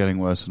just keep getting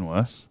worse and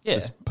worse? Yeah.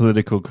 This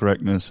political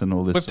correctness and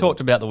all this. We've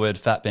talked about the word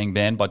fat being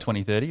banned by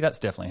 2030. That's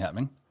definitely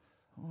happening.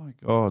 Oh, my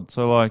God.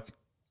 So, like,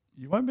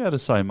 you won't be able to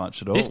say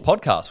much at all. This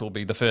podcast will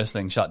be the first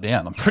thing shut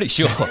down, I'm pretty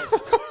sure.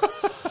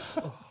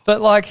 But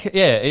like,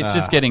 yeah, it's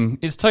just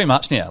it's too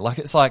much now. Like,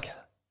 it's like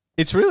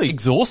It's really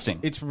exhausting.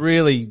 It's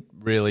really,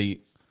 really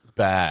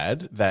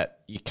bad that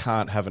you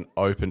can't have an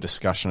open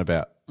discussion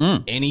about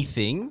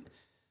anything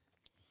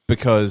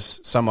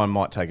because someone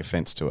might take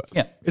offence to it.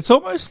 Yeah. It's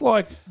almost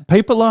like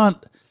people aren't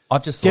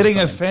I've just thought of getting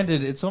something.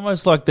 offended. It's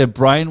almost like they're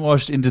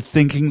brainwashed into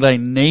thinking they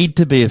need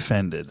to be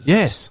offended.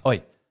 Yes.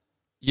 Oi,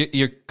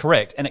 you're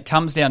correct, and it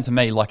comes down to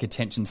me like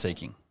attention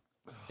seeking.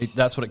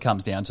 That's what it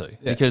comes down to.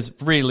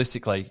 Because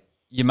realistically,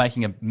 you're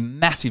making a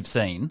massive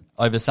scene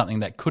over something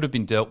that could have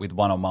been dealt with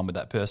one-on-one with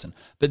that person.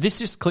 But this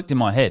just clicked in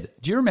my head.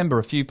 Do you remember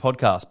a few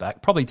podcasts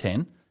back, probably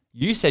 10,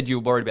 you said you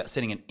were worried about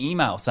sending an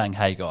email saying,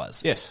 hey,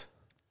 guys. Yes.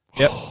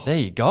 Yep. There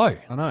you go.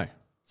 I know.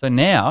 So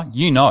now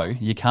you know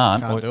you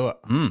can't. Can't do it.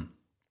 In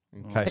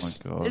case.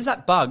 God. There's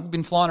that bug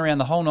been flying around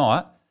the whole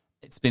night.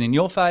 It's been in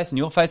your face and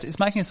your face. It's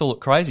making us all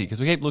look crazy because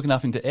we keep looking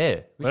up into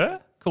air.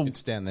 Where? Cool.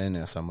 It's down there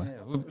now somewhere.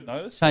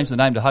 Noticed? Change the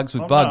name to Hugs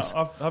with Bugs.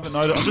 I haven't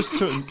noticed.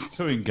 I'm just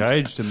too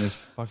engaged in this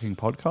fucking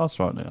podcast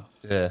right now.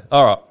 Yeah.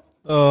 All right.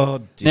 Oh,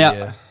 dear.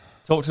 Now,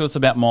 talk to us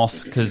about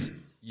Moss because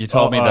you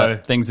told me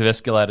that things have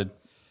escalated.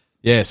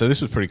 Yeah, so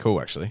this was pretty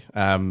cool, actually.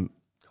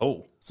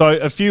 Cool. So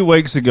a few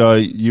weeks ago,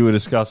 you were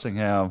discussing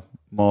how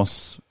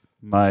Moss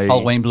may...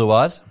 Halloween Blue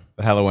Eyes.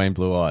 The Halloween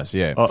Blue Eyes,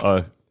 yeah.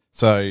 Uh-oh.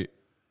 So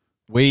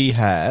we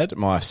had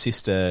my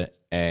sister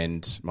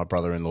and my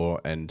brother-in-law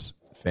and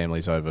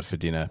families over for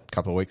dinner a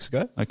couple of weeks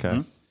ago.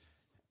 Okay.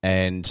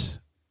 And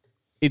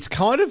it's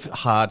kind of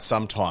hard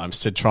sometimes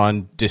to try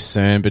and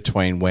discern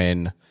between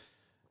when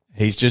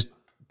he's just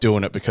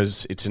doing it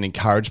because it's an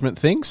encouragement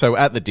thing. So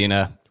at the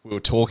dinner, we were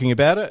talking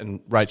about it,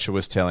 and Rachel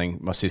was telling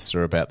my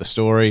sister about the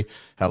story,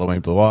 Halloween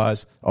Blue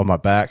Eyes, on my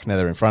back. Now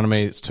they're in front of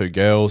me. It's two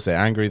girls. They're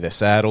angry. They're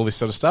sad, all this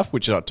sort of stuff,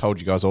 which I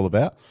told you guys all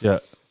about. Yeah.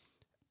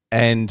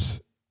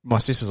 And my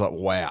sister's like,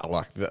 wow,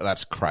 like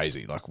that's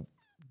crazy. Like,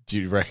 do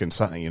you reckon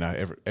something,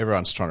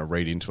 everyone's trying to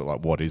read into it,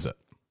 like, what is it?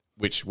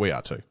 Which we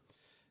are too.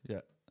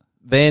 Yeah.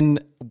 Then,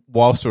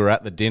 whilst we were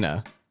at the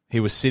dinner, he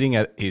was sitting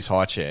at his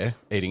high chair,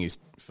 eating his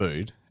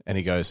food, and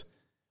he goes,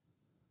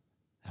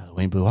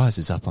 Halloween Blue Eyes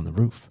is up on the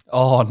roof.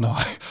 Oh, no.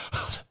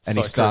 And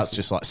he starts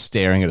just like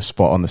staring at a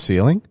spot on the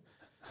ceiling.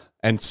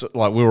 And so,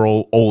 like, we were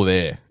all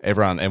there,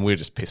 everyone, and we were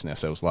just pissing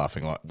ourselves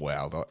laughing, like,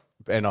 wow.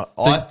 And I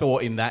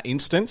thought in that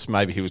instance,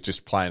 maybe he was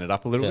just playing it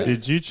up a little bit.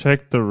 Did you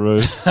check the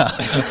roof?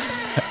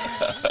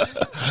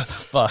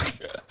 Fuck.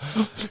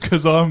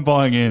 Because I'm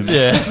buying in.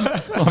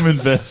 Yeah. I'm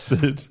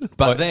invested.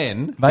 But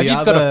then, Maybe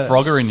you've got a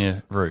Frogger in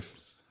your roof.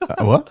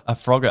 What? A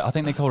Frogger. I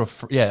think they call it a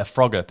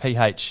Frogger.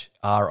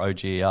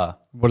 Phroger.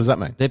 What does that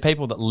mean? They're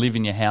people that live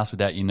in your house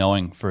without you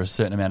knowing for a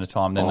certain amount of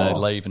time, then they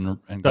leave and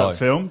go. That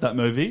film, that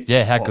movie?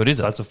 Yeah, how good is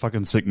it? That's a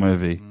fucking sick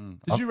movie.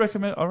 Did you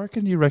recommend? I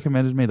reckon you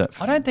recommended me that I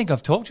film. don't think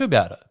I've talked to you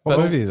about it. What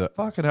but movie is it?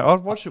 Fucking hell, I'd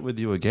watch it with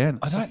you again.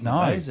 I don't know.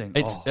 Amazing.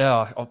 It's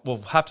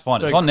we'll have to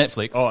find it. It's on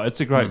Netflix. Oh, it's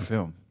a great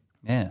film.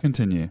 Yeah.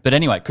 Continue. But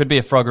anyway, could be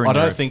a Frogger in I your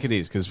don't roof. think it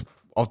is because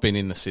I've been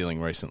in the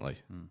ceiling recently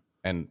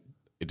and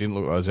it didn't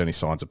look like there was any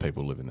signs of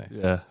people living there.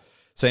 Yeah.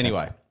 So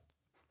anyway,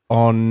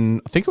 I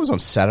think it was on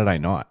Saturday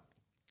night,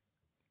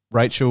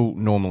 Rachel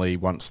normally,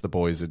 once the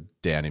boys are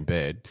down in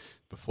bed,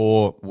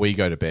 before we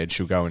go to bed,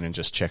 she'll go in and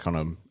just check on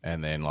them,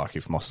 and then, like,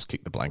 if Moss has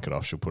kicked the blanket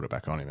off, she'll put it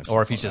back on him. And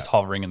Or if stuff he's like just that.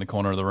 hovering in the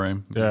corner of the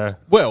room. Yeah.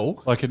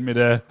 Well, Like in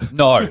midair.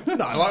 No. no,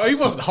 like, he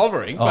wasn't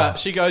hovering, but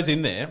she goes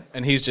in there,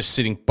 and he's just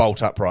sitting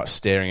bolt upright,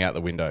 staring out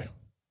the window.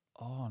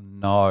 Oh,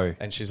 no.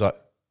 And she's like,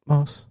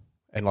 Moss.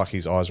 And, like,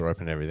 his eyes are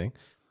open and everything.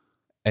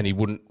 And he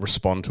wouldn't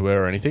respond to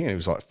her or anything, and he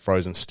was, like,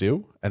 frozen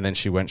still. And then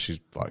she's,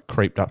 like,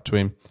 creeped up to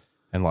him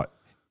and, like,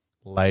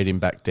 laid him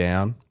back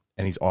down,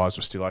 and his eyes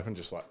were still open,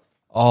 just like,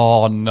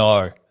 Oh,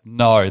 no.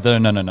 No. And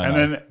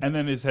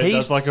then his head He's-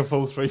 does like a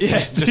full 360.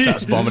 yes, just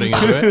starts vomiting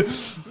into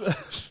it.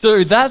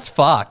 Dude, that's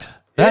fucked.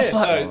 That's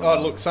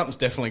Look, something's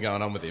definitely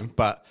going on with him,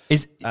 but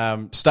Is-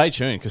 stay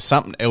tuned because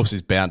something else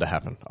is bound to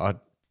happen.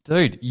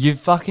 Dude, you've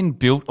fucking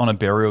built on a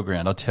burial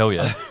ground, I'll tell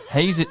you.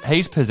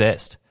 He's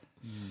possessed.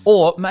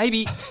 Or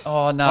maybe,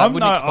 I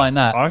wouldn't explain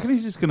that. I reckon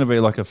he's just going to be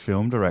like a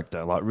film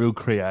director, like real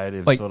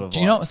creative Like, sort of. do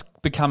you know what's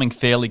becoming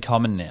fairly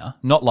common now?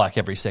 Not like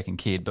every second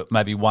kid, but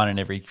maybe one in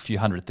every few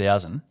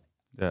 100,000.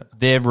 Yeah.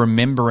 They're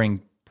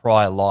remembering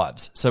prior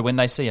lives. So when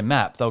they see a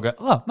map, they'll go,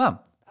 oh, Mum,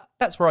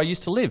 that's where I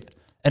used to live.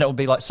 And it will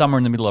be like somewhere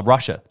in the middle of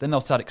Russia. Then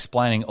they'll start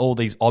explaining all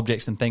these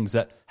objects and things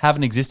that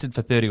haven't existed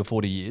for 30 or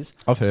 40 years.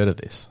 I've heard of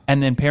this.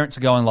 And then parents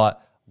are going like,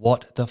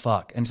 what the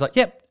fuck? And it's like,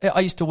 yep, I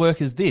used to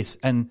work as this.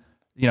 And,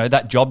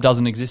 that job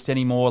doesn't exist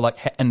anymore. Like,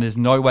 and there's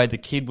no way the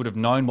kid would have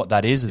known what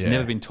that is. It's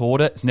never been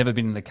taught it. It's never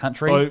been in the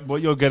country. So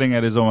what you're getting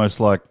at is almost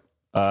like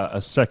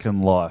a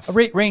second life.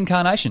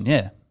 Reincarnation,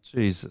 yeah.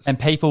 Jesus. And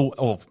people,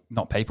 or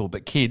not people,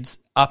 but kids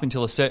up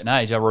until a certain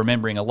age are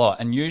remembering a lot.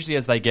 And usually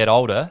as they get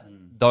older,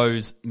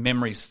 those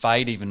memories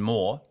fade even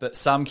more. But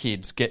some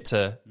kids get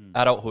to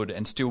adulthood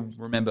and still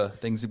remember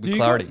things with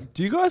clarity.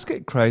 Do you guys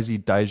get crazy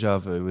deja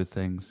vu with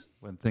things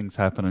when things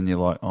happen and you're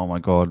like, oh my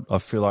God, I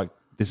feel like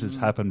this has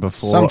happened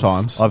before.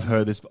 Sometimes. I've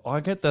heard this. But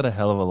I get that a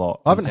hell of a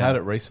lot. I haven't had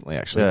it recently,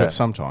 actually, Yeah. but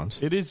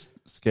sometimes. It is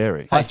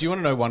scary. Hey, do you want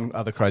to know one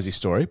other crazy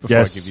story before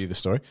Yes. I give you the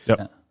story?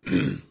 Yep.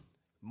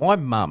 My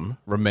mum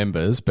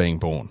remembers being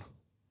born.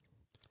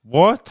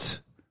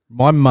 What?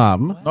 My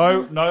mum...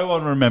 No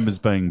one remembers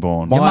being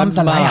born. My mum's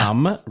a liar.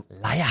 mum...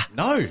 Liar.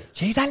 No.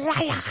 She's a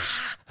liar.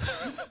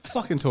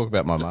 Fucking talk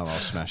about my mum, I'll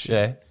smash you.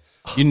 Yeah.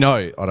 You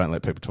know I don't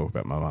let people talk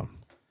about my mum.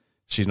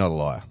 She's not a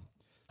liar.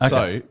 Okay.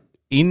 So,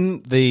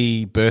 in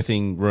the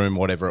birthing room,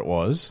 whatever it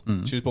was,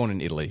 she was born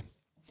in Italy.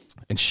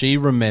 And she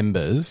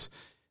remembers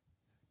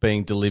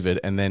being delivered,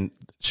 and then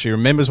she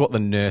remembers what the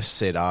nurse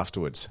said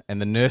afterwards.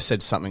 And the nurse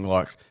said something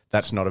like,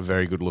 "That's not a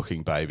very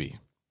good-looking baby."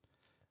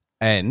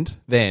 And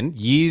then,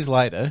 years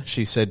later,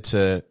 she said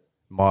to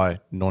my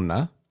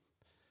nonna,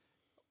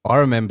 "I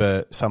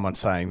remember someone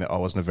saying that I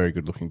wasn't a very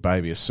good-looking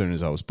baby as soon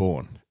as I was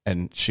born."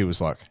 And she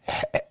was like,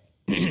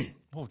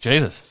 Oh,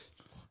 Jesus.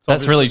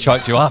 That's really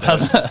choked you up,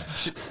 hasn't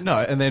it? no.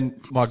 And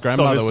then my It's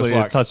grandmother was obviously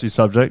a like, touchy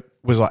subject.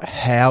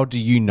 "How do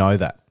you know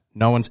that?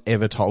 No one's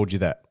ever told you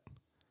that."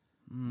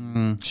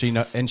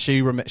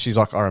 She's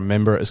like, "I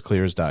remember it as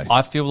clear as day."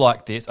 I feel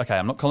like this. Okay,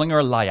 I'm not calling her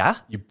a liar.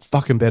 You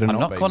fucking better I'm not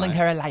not be, calling mate.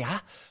 her a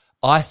liar.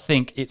 I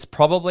think it's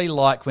probably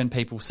like when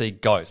people see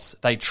ghosts.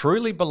 They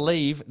truly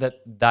believe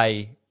that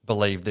they've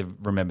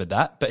remembered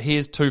that. But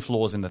here's two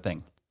flaws in the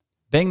thing.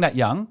 Being that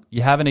young,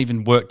 you haven't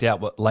even worked out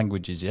what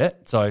language is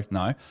yet. So,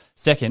 no.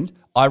 Second,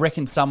 I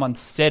reckon someone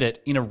said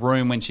it in a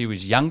room when she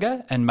was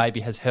younger and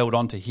maybe has held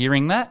on to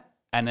hearing that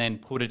and then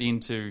put it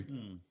into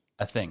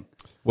a thing.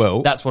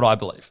 Well, That's what I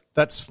believe.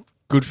 that's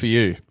good for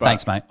you. But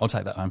Thanks, mate. I'll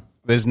take that home.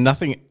 There's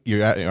nothing.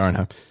 You're at your own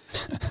home.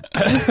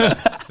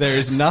 There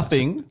is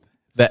nothing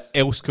that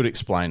else could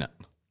explain it.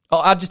 Oh,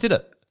 I just did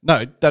it.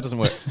 No, that doesn't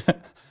work.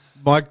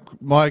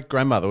 My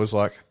grandmother was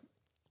like,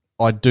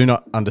 "I do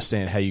not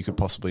understand how you could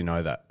possibly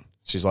know that."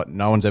 She's like,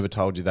 "No one's ever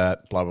told you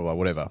that, blah, blah, blah,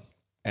 whatever."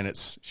 And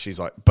she's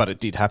like, "But it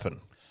did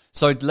happen."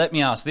 So let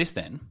me ask this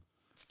then.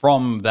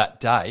 From that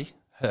day,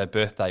 her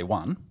birthday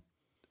one,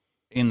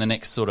 in the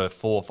next sort of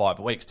 4 or 5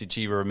 weeks, did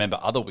she remember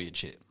other weird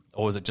shit?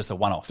 Or was it just a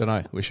one-off? Don't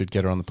know. We should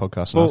get her on the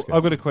podcast and Well, ask her.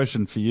 I've got a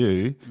question for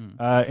you.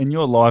 In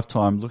your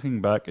lifetime,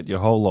 looking back at your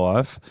whole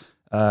life,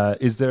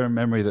 is there a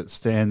memory that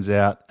stands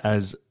out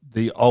as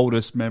the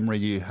oldest memory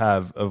you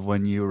have of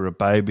when you were a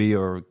baby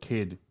or a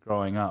kid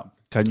growing up?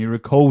 Can you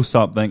recall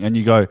something and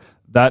you go,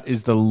 that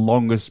is the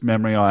longest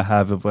memory I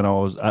have of when I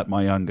was at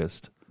my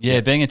youngest?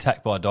 Yeah, being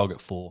attacked by a dog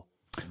at 4.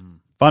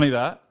 Funny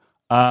that.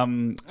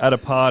 At a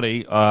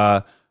party,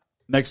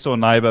 next door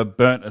neighbour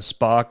burnt a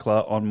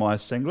sparkler on my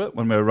singlet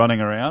when we were running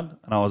around,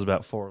 and I was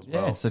about 4 as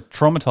well. Yeah, so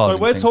traumatising So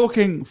we're things.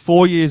 talking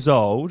 4 years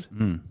old,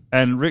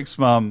 and Rick's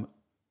mum,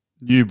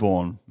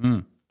 newborn.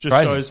 Just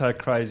Crazy. shows how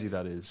crazy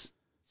that is.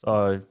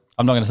 So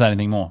I'm not going to say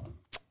anything more.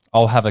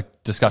 I'll have a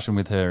discussion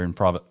with her in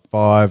private.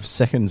 5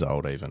 seconds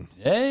old even.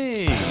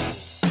 Yay!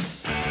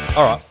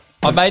 All right.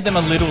 I made them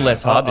a little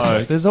less hard this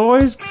week. there's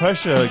always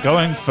pressure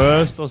going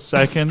first or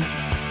second.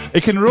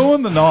 It can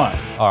ruin the night.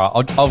 All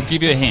right, I'll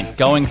give you a hint.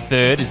 Going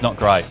third is not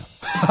great.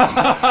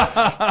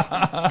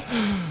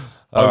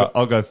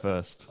 I'll go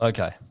first.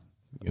 Okay.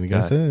 Gonna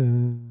go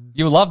third.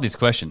 You'll love this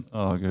question.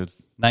 Oh, good.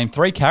 Name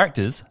 3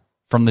 characters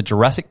from the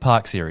Jurassic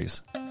Park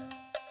series.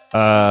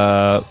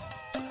 Wow.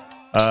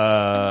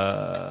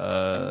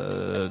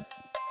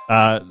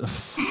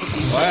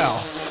 Wow.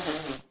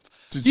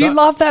 You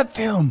love that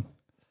film.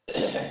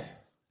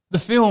 The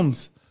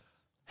films.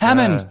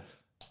 Hammond.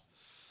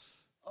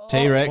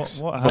 T-Rex,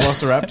 What-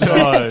 Velociraptor,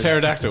 No.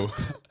 Pterodactyl.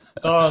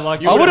 Oh,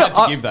 like You would have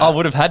had to give that. I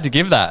would have had to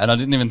give that, and I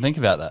didn't even think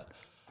about that.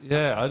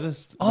 yeah, I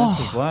just went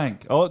to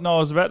blank. Oh no, I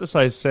was about to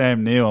say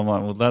Sam Neill. I'm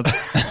like, well, that's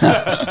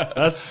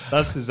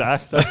his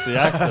act. That's the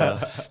actor.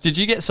 Did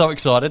you get so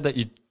excited that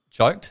you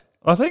choked?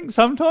 I think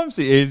sometimes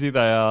the easier they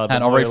are. the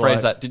And I'll more rephrase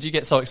like- that. Did you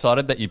get so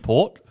excited that you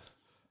port?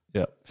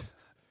 Yeah.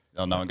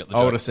 Oh, no one got the I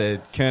would joke. have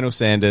said Colonel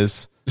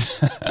Sanders,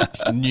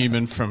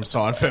 Newman from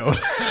Seinfeld,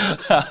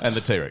 and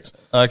the T-Rex.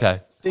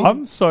 Okay.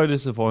 I'm so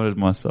disappointed in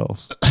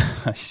myself.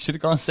 You should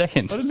have gone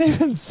second. I didn't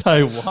even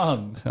say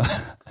one.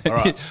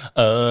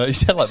 You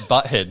sound like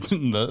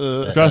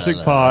Butthead. Jurassic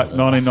Park,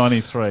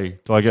 1993.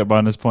 Do I get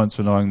bonus points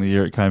for knowing the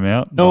year it came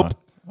out? Nope.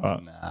 No. All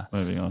right,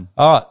 moving on.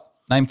 All right.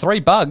 Name 3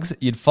 bugs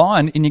you'd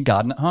find in your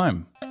garden at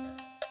home.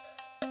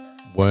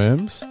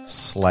 Worms,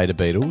 slater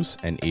beetles,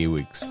 and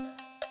earwigs.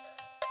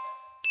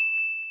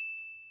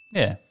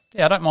 Yeah.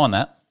 Yeah, I don't mind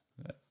that.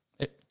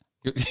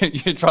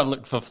 You're trying to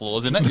look for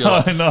flaws in it. You're No,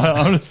 like, no,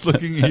 I'm just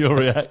looking at your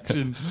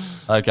reaction.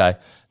 okay.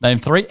 Name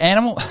 3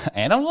 animals.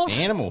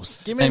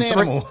 Animals. Give me an Name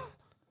 3 animal.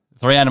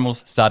 3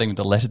 animals starting with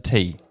the letter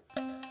T.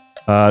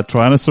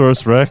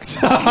 Tyrannosaurus Rex,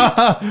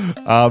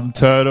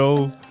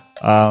 turtle.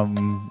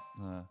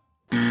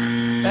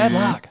 Bad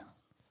luck.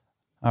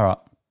 All right.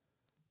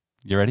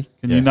 You ready?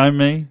 Can you name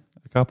me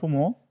a couple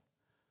more?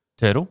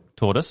 Turtle,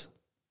 tortoise,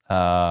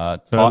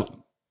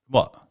 Turtle.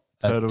 what?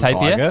 Turtle.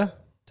 Tapir,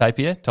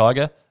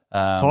 tiger.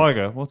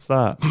 Tiger. What's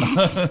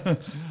that?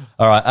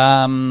 All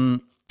right.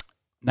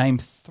 Name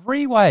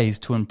 3 ways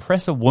to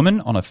impress a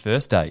woman on a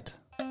first date.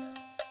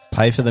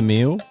 Pay for the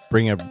meal,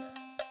 bring a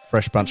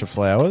fresh bunch of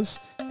flowers,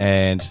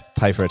 and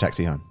pay for a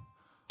taxi home.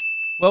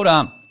 Well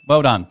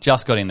done.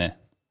 Just got in there.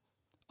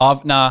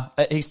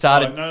 He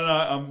started. No.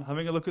 I'm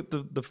having a look at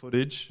the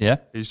footage. Yeah?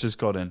 He's just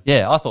got in.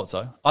 Yeah, I thought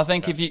so. I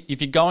think if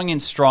you're going in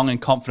strong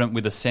and confident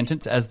with a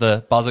sentence as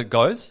the buzzer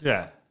goes,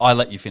 Yeah. I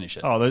let you finish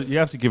it. Oh, you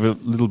have to give it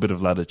a little bit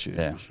of latitude.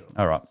 Yeah.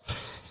 All right.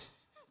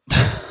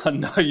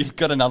 No, you've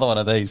got another one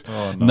of these.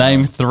 Oh, no.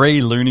 Name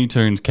 3 Looney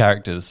Tunes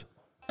characters.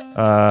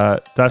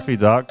 Daffy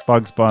Duck,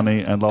 Bugs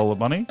Bunny, and Lola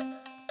Bunny.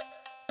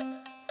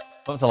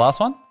 What was the last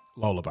one?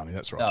 Lola Bunny,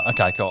 that's right. Oh,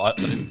 okay, cool.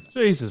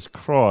 Jesus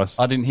Christ.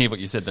 I didn't hear what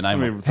you said the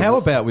name of. How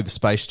about with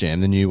Space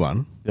Jam, the new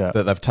one, Yeah.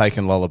 that they've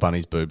taken Lola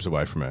Bunny's boobs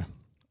away from her?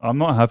 I'm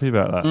not happy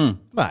about that.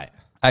 Mate,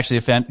 Actually,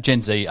 I found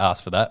Gen Z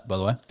asked for that, by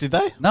the way. did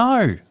they? No,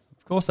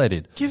 of course they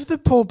did. Give the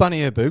poor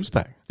bunny her boobs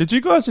back. Did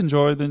you guys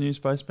enjoy the new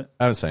Space Jam?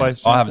 I haven't seen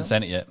it. I haven't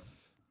seen it yet.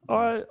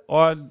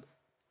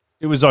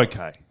 It was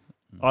okay.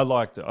 I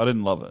liked it. I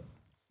didn't love it.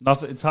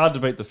 Nothing. It's hard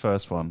to beat the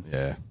first one.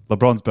 Yeah.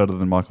 LeBron's better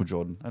than Michael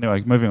Jordan.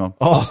 Anyway, moving on.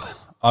 Oh,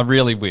 I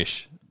really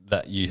wish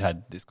that you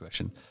had this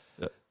question.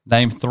 Yeah.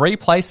 Name 3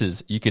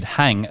 places you could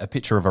hang a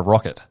picture of a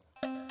rocket.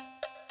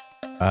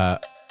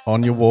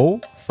 on your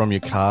wall, from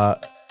your car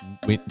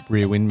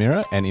rear wind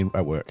mirror, and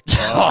at work.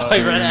 Oh, I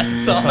ran out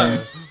of time.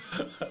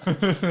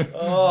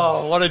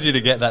 Oh, I wanted you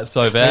to get that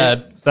so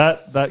bad.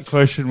 That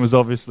question was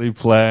obviously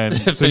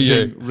planned For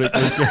you. thinking Rick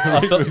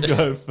would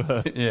go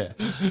first. Yeah.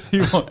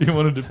 You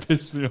wanted to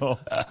piss me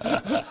off.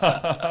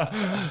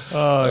 Oh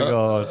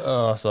God.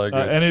 Oh, so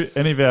good.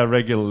 Any of our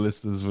regular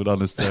listeners would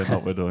understand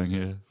what we're doing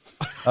here.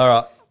 All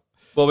right.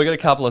 Well, we've got a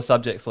couple of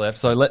subjects left,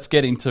 so let's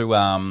get into...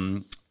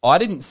 I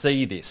didn't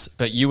see this,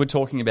 but you were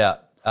talking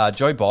about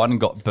Joe Biden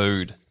got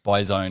booed by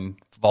his own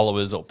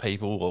followers or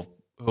people or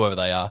whoever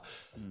they are.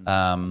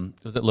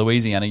 Was it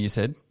Louisiana, you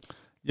said?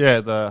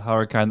 Yeah, the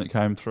hurricane that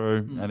came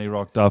through and he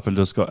rocked up and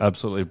just got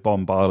absolutely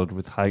bombarded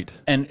with hate.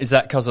 And is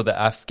that because of the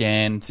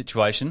Afghan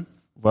situation?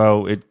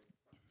 Well,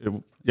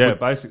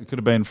 basically could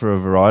have been for a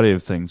variety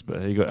of things,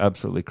 but he got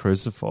absolutely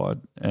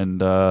crucified.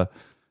 And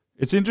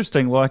it's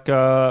interesting,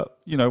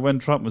 when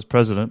Trump was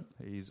president,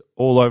 he's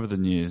all over the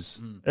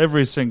news.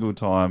 Every single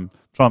time,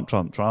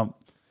 Trump.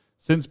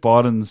 Since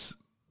Biden's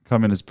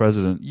come in as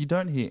president, you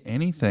don't hear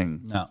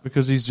anything. No.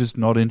 Because he's just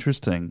not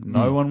interesting.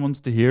 No one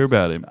wants to hear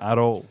about him at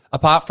all.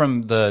 Apart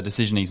from the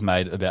decision he's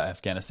made about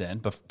Afghanistan,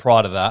 but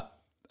prior to that,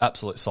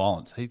 absolute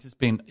silence. He's just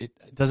been...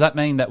 Does that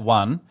mean that,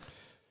 one,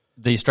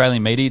 the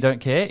Australian media don't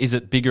care? Is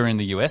it bigger in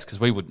the US? Because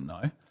we wouldn't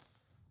know.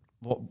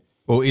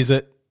 Well, is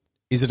it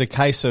a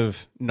case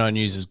of no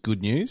news is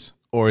good news,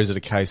 or is it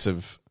a case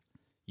of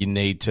you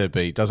need to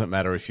be... Doesn't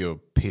matter if you're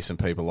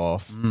pissing people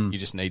off, you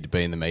just need to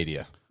be in the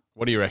media?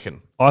 What do you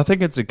reckon? I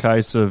think it's a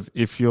case of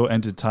if you're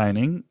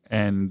entertaining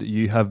and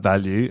you have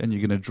value and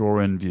you're going to draw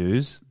in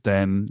views,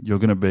 then you're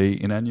going to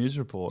be in our news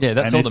report. Yeah,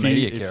 that's and all the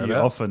media care If you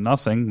about. offer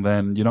nothing,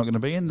 then you're not going to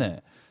be in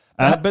there.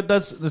 But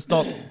that's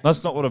not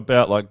what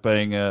about like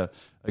being a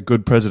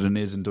good president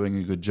is and doing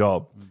a good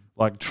job.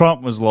 Like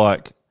Trump was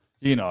like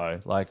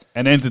an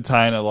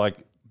entertainer,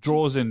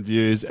 draws in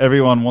views.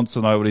 Everyone wants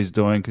to know what he's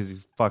doing because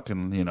he's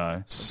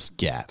fucking,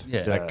 Scat.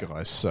 Yeah. That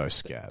guy's so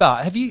scat.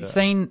 But have you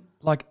seen,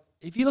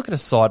 if you look at a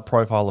side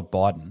profile of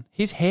Biden,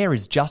 his hair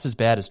is just as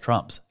bad as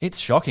Trump's. It's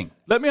shocking.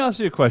 Let me ask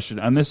you a question,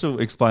 and this will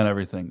explain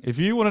everything. If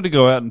you wanted to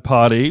go out and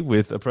party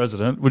with a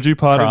president, would you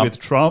party Trump. with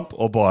Trump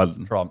or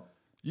Biden? Trump.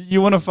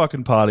 You want to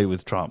fucking party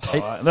with Trump.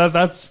 Right?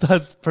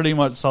 That's pretty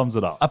much sums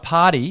it up. A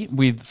party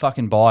with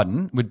fucking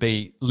Biden would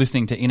be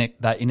listening to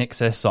that In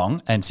Excess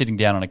song and sitting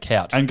down on a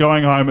couch. And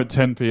going home at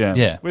 10 p.m.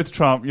 Yeah. With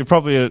Trump, you're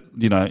probably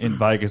in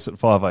Vegas at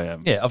 5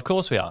 a.m. Yeah, of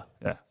course we are.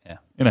 Yeah. Yeah.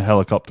 In a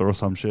helicopter or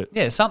some shit.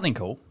 Yeah, something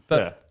cool.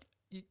 But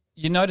Yeah.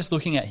 you notice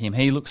looking at him,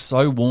 he looks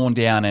so worn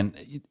down, and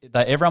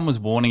everyone was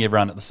warning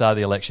everyone at the start of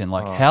the election,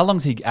 how long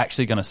is he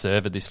actually going to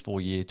serve at this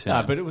 4-year term?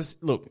 No, but it was,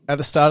 look, at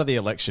the start of the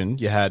election,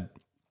 you had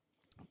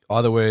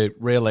either we're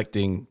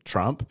re-electing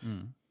Trump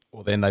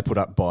or then they put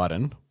up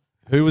Biden.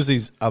 Who was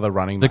his other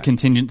running mate? The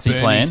contingency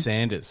Bernie plan.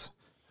 Sanders.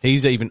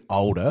 He's even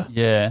older.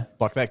 Yeah.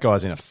 Like, that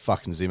guy's in a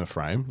fucking Zimmer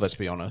frame, let's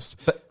be honest.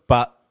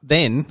 But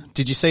then,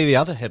 did you see the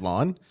other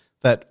headline?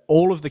 That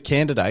all of the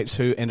candidates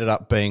who ended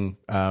up being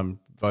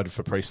voted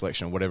for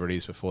pre-selection or whatever it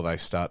is before they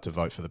start to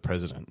vote for the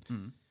president,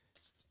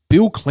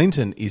 Bill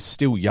Clinton is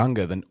still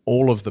younger than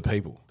all of the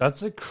people.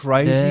 That's a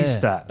crazy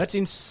stat. That's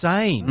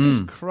insane.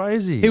 That's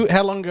crazy.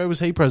 How long ago was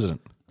he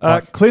president?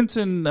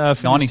 Clinton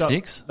finished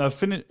 96?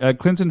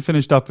 Clinton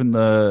finished up in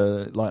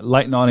the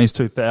late 90s,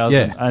 2000,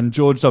 Yeah. and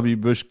George W.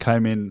 Bush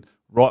came in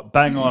right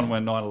bang on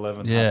when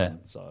 9/11 Yeah. happened.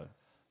 So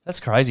That's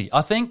crazy.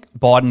 I think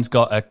Biden's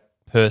got a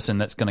person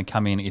that's going to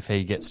come in if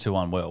he gets too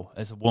unwell.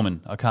 It's a woman.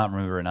 I can't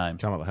remember her name.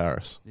 Kamala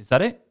Harris. Is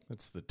that it?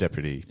 That's the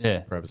deputy Yeah.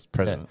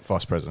 president,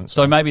 vice president.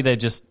 So maybe they're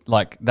just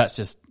that's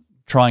just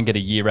try and get a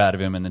year out of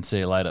him and then see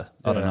you later.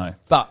 I don't know.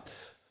 But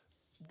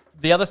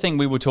the other thing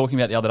we were talking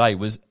about the other day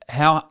was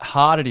how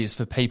hard it is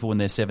for people in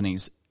their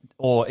 70s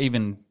or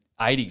even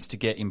 80s to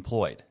get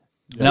employed.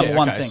 Number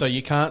one thing. So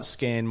you can't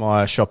scan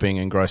my shopping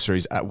and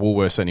groceries at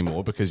Woolworths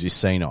anymore because you're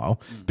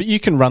senile, but you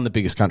can run the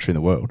biggest country in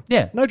the world.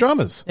 Yeah. No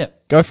dramas. Yeah.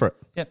 Go for it.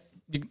 Yeah.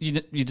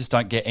 you just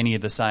don't get any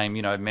of the same,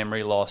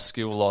 memory loss,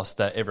 skill loss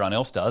that everyone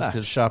else does.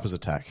 Because Sharp as a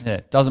tack. Yeah,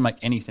 it doesn't make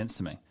any sense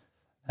to me.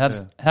 How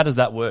does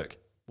that work?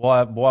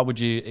 Why would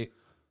you?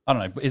 I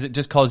don't know. Is it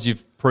just because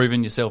you've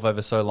proven yourself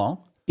over so long?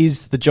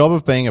 Is the job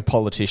of being a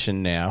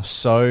politician now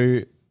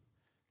so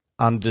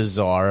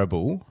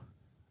undesirable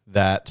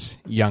that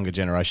younger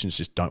generations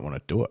just don't want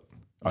to do it?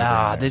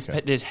 Nah,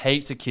 there's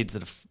heaps of kids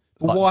that are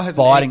why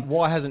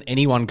hasn't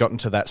anyone gotten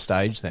to that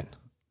stage then?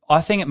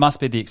 I think it must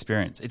be the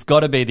experience. It's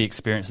got to be the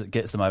experience that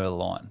gets them over the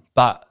line.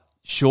 But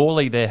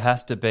surely there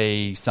has to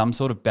be some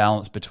sort of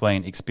balance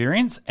between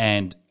experience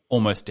and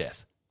almost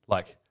death.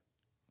 Like,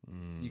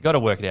 you got to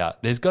work it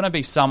out. There's going to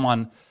be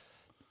someone,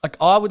 like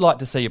I would like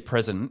to see a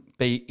president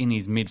be in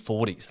his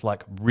mid-40s,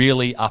 like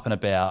really up and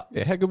about.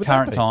 Yeah, how good would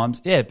current that be?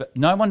 times. Yeah, but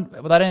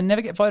they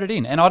never get voted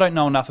in. And I don't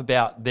know enough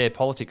about their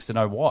politics to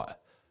know why.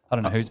 I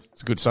don't know who's...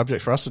 It's a good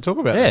subject for us to talk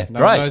about. Yeah, no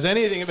great. one knows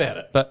anything about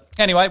it. But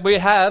anyway, we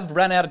have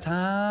run out of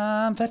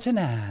time for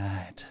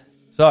tonight.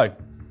 So,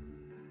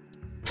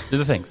 do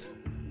the things.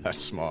 That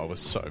smile was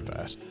so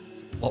bad.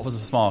 What was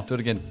the smile? Do it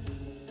again.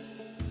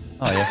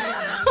 Oh, yeah.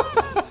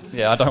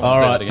 Yeah, I don't want All to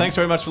say right, that again. thanks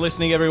very much for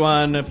listening,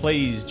 everyone.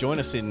 Please join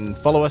us and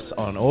follow us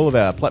on all of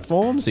our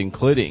platforms,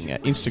 including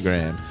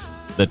Instagram,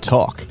 The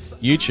Talk,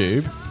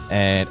 YouTube,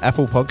 and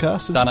Apple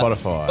Podcasts and Done it.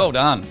 Spotify. Well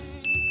done.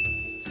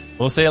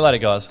 We'll see you later,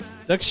 guys.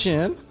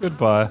 Duction.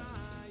 Goodbye.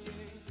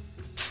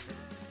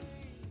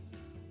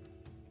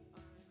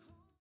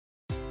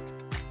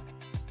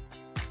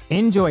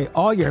 Enjoy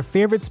all your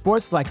favorite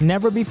sports like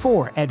never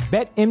before at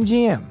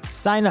BetMGM.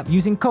 Sign up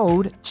using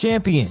code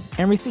CHAMPION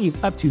and receive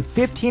up to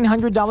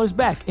 $1,500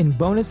 back in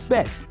bonus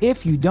bets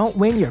if you don't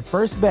win your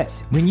first bet.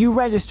 When you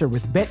register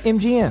with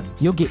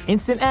BetMGM, you'll get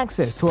instant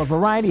access to a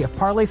variety of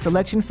parlay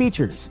selection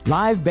features,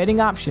 live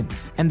betting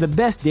options, and the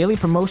best daily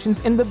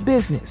promotions in the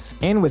business.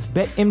 And with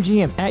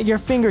BetMGM at your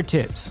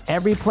fingertips,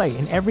 every play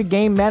and every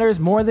game matters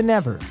more than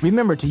ever.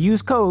 Remember to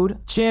use code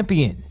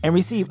CHAMPION and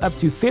receive up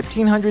to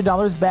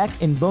 $1,500 back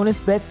in bonus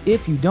bets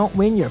if you don't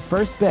win your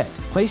first bet.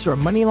 Place your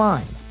money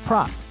line,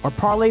 prop, or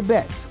parlay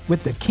bets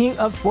with the king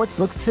of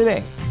sportsbooks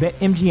today.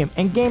 BetMGM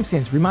and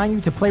GameSense remind you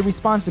to play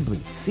responsibly.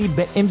 See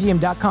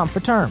BetMGM.com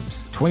for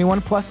terms. 21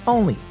 plus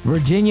only.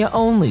 Virginia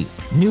only.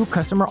 New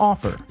customer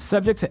offer.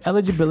 Subject to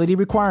eligibility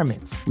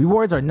requirements.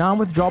 Rewards are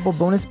non-withdrawable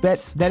bonus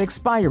bets that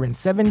expire in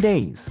 7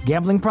 days.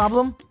 Gambling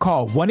problem?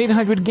 Call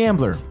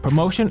 1-800-GAMBLER.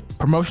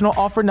 Promotional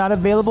offer not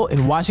available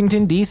in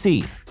Washington,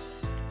 D.C.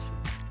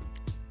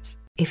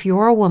 If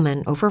you're a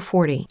woman over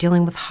 40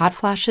 dealing with hot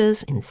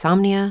flashes,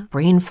 insomnia,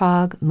 brain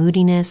fog,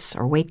 moodiness,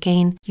 or weight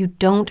gain, you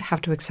don't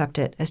have to accept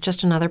it as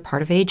just another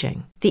part of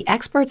aging. The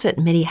experts at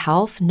MIDI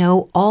Health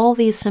know all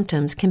these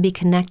symptoms can be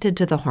connected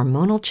to the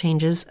hormonal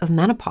changes of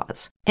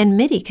menopause. And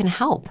MIDI can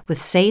help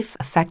with safe,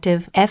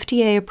 effective,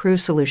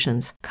 FDA-approved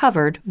solutions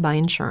covered by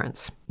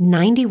insurance.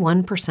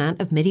 91%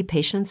 of MIDI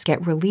patients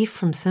get relief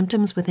from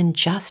symptoms within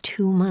just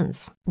 2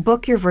 months.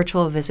 Book your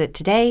virtual visit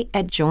today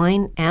at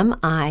joinmidi.com.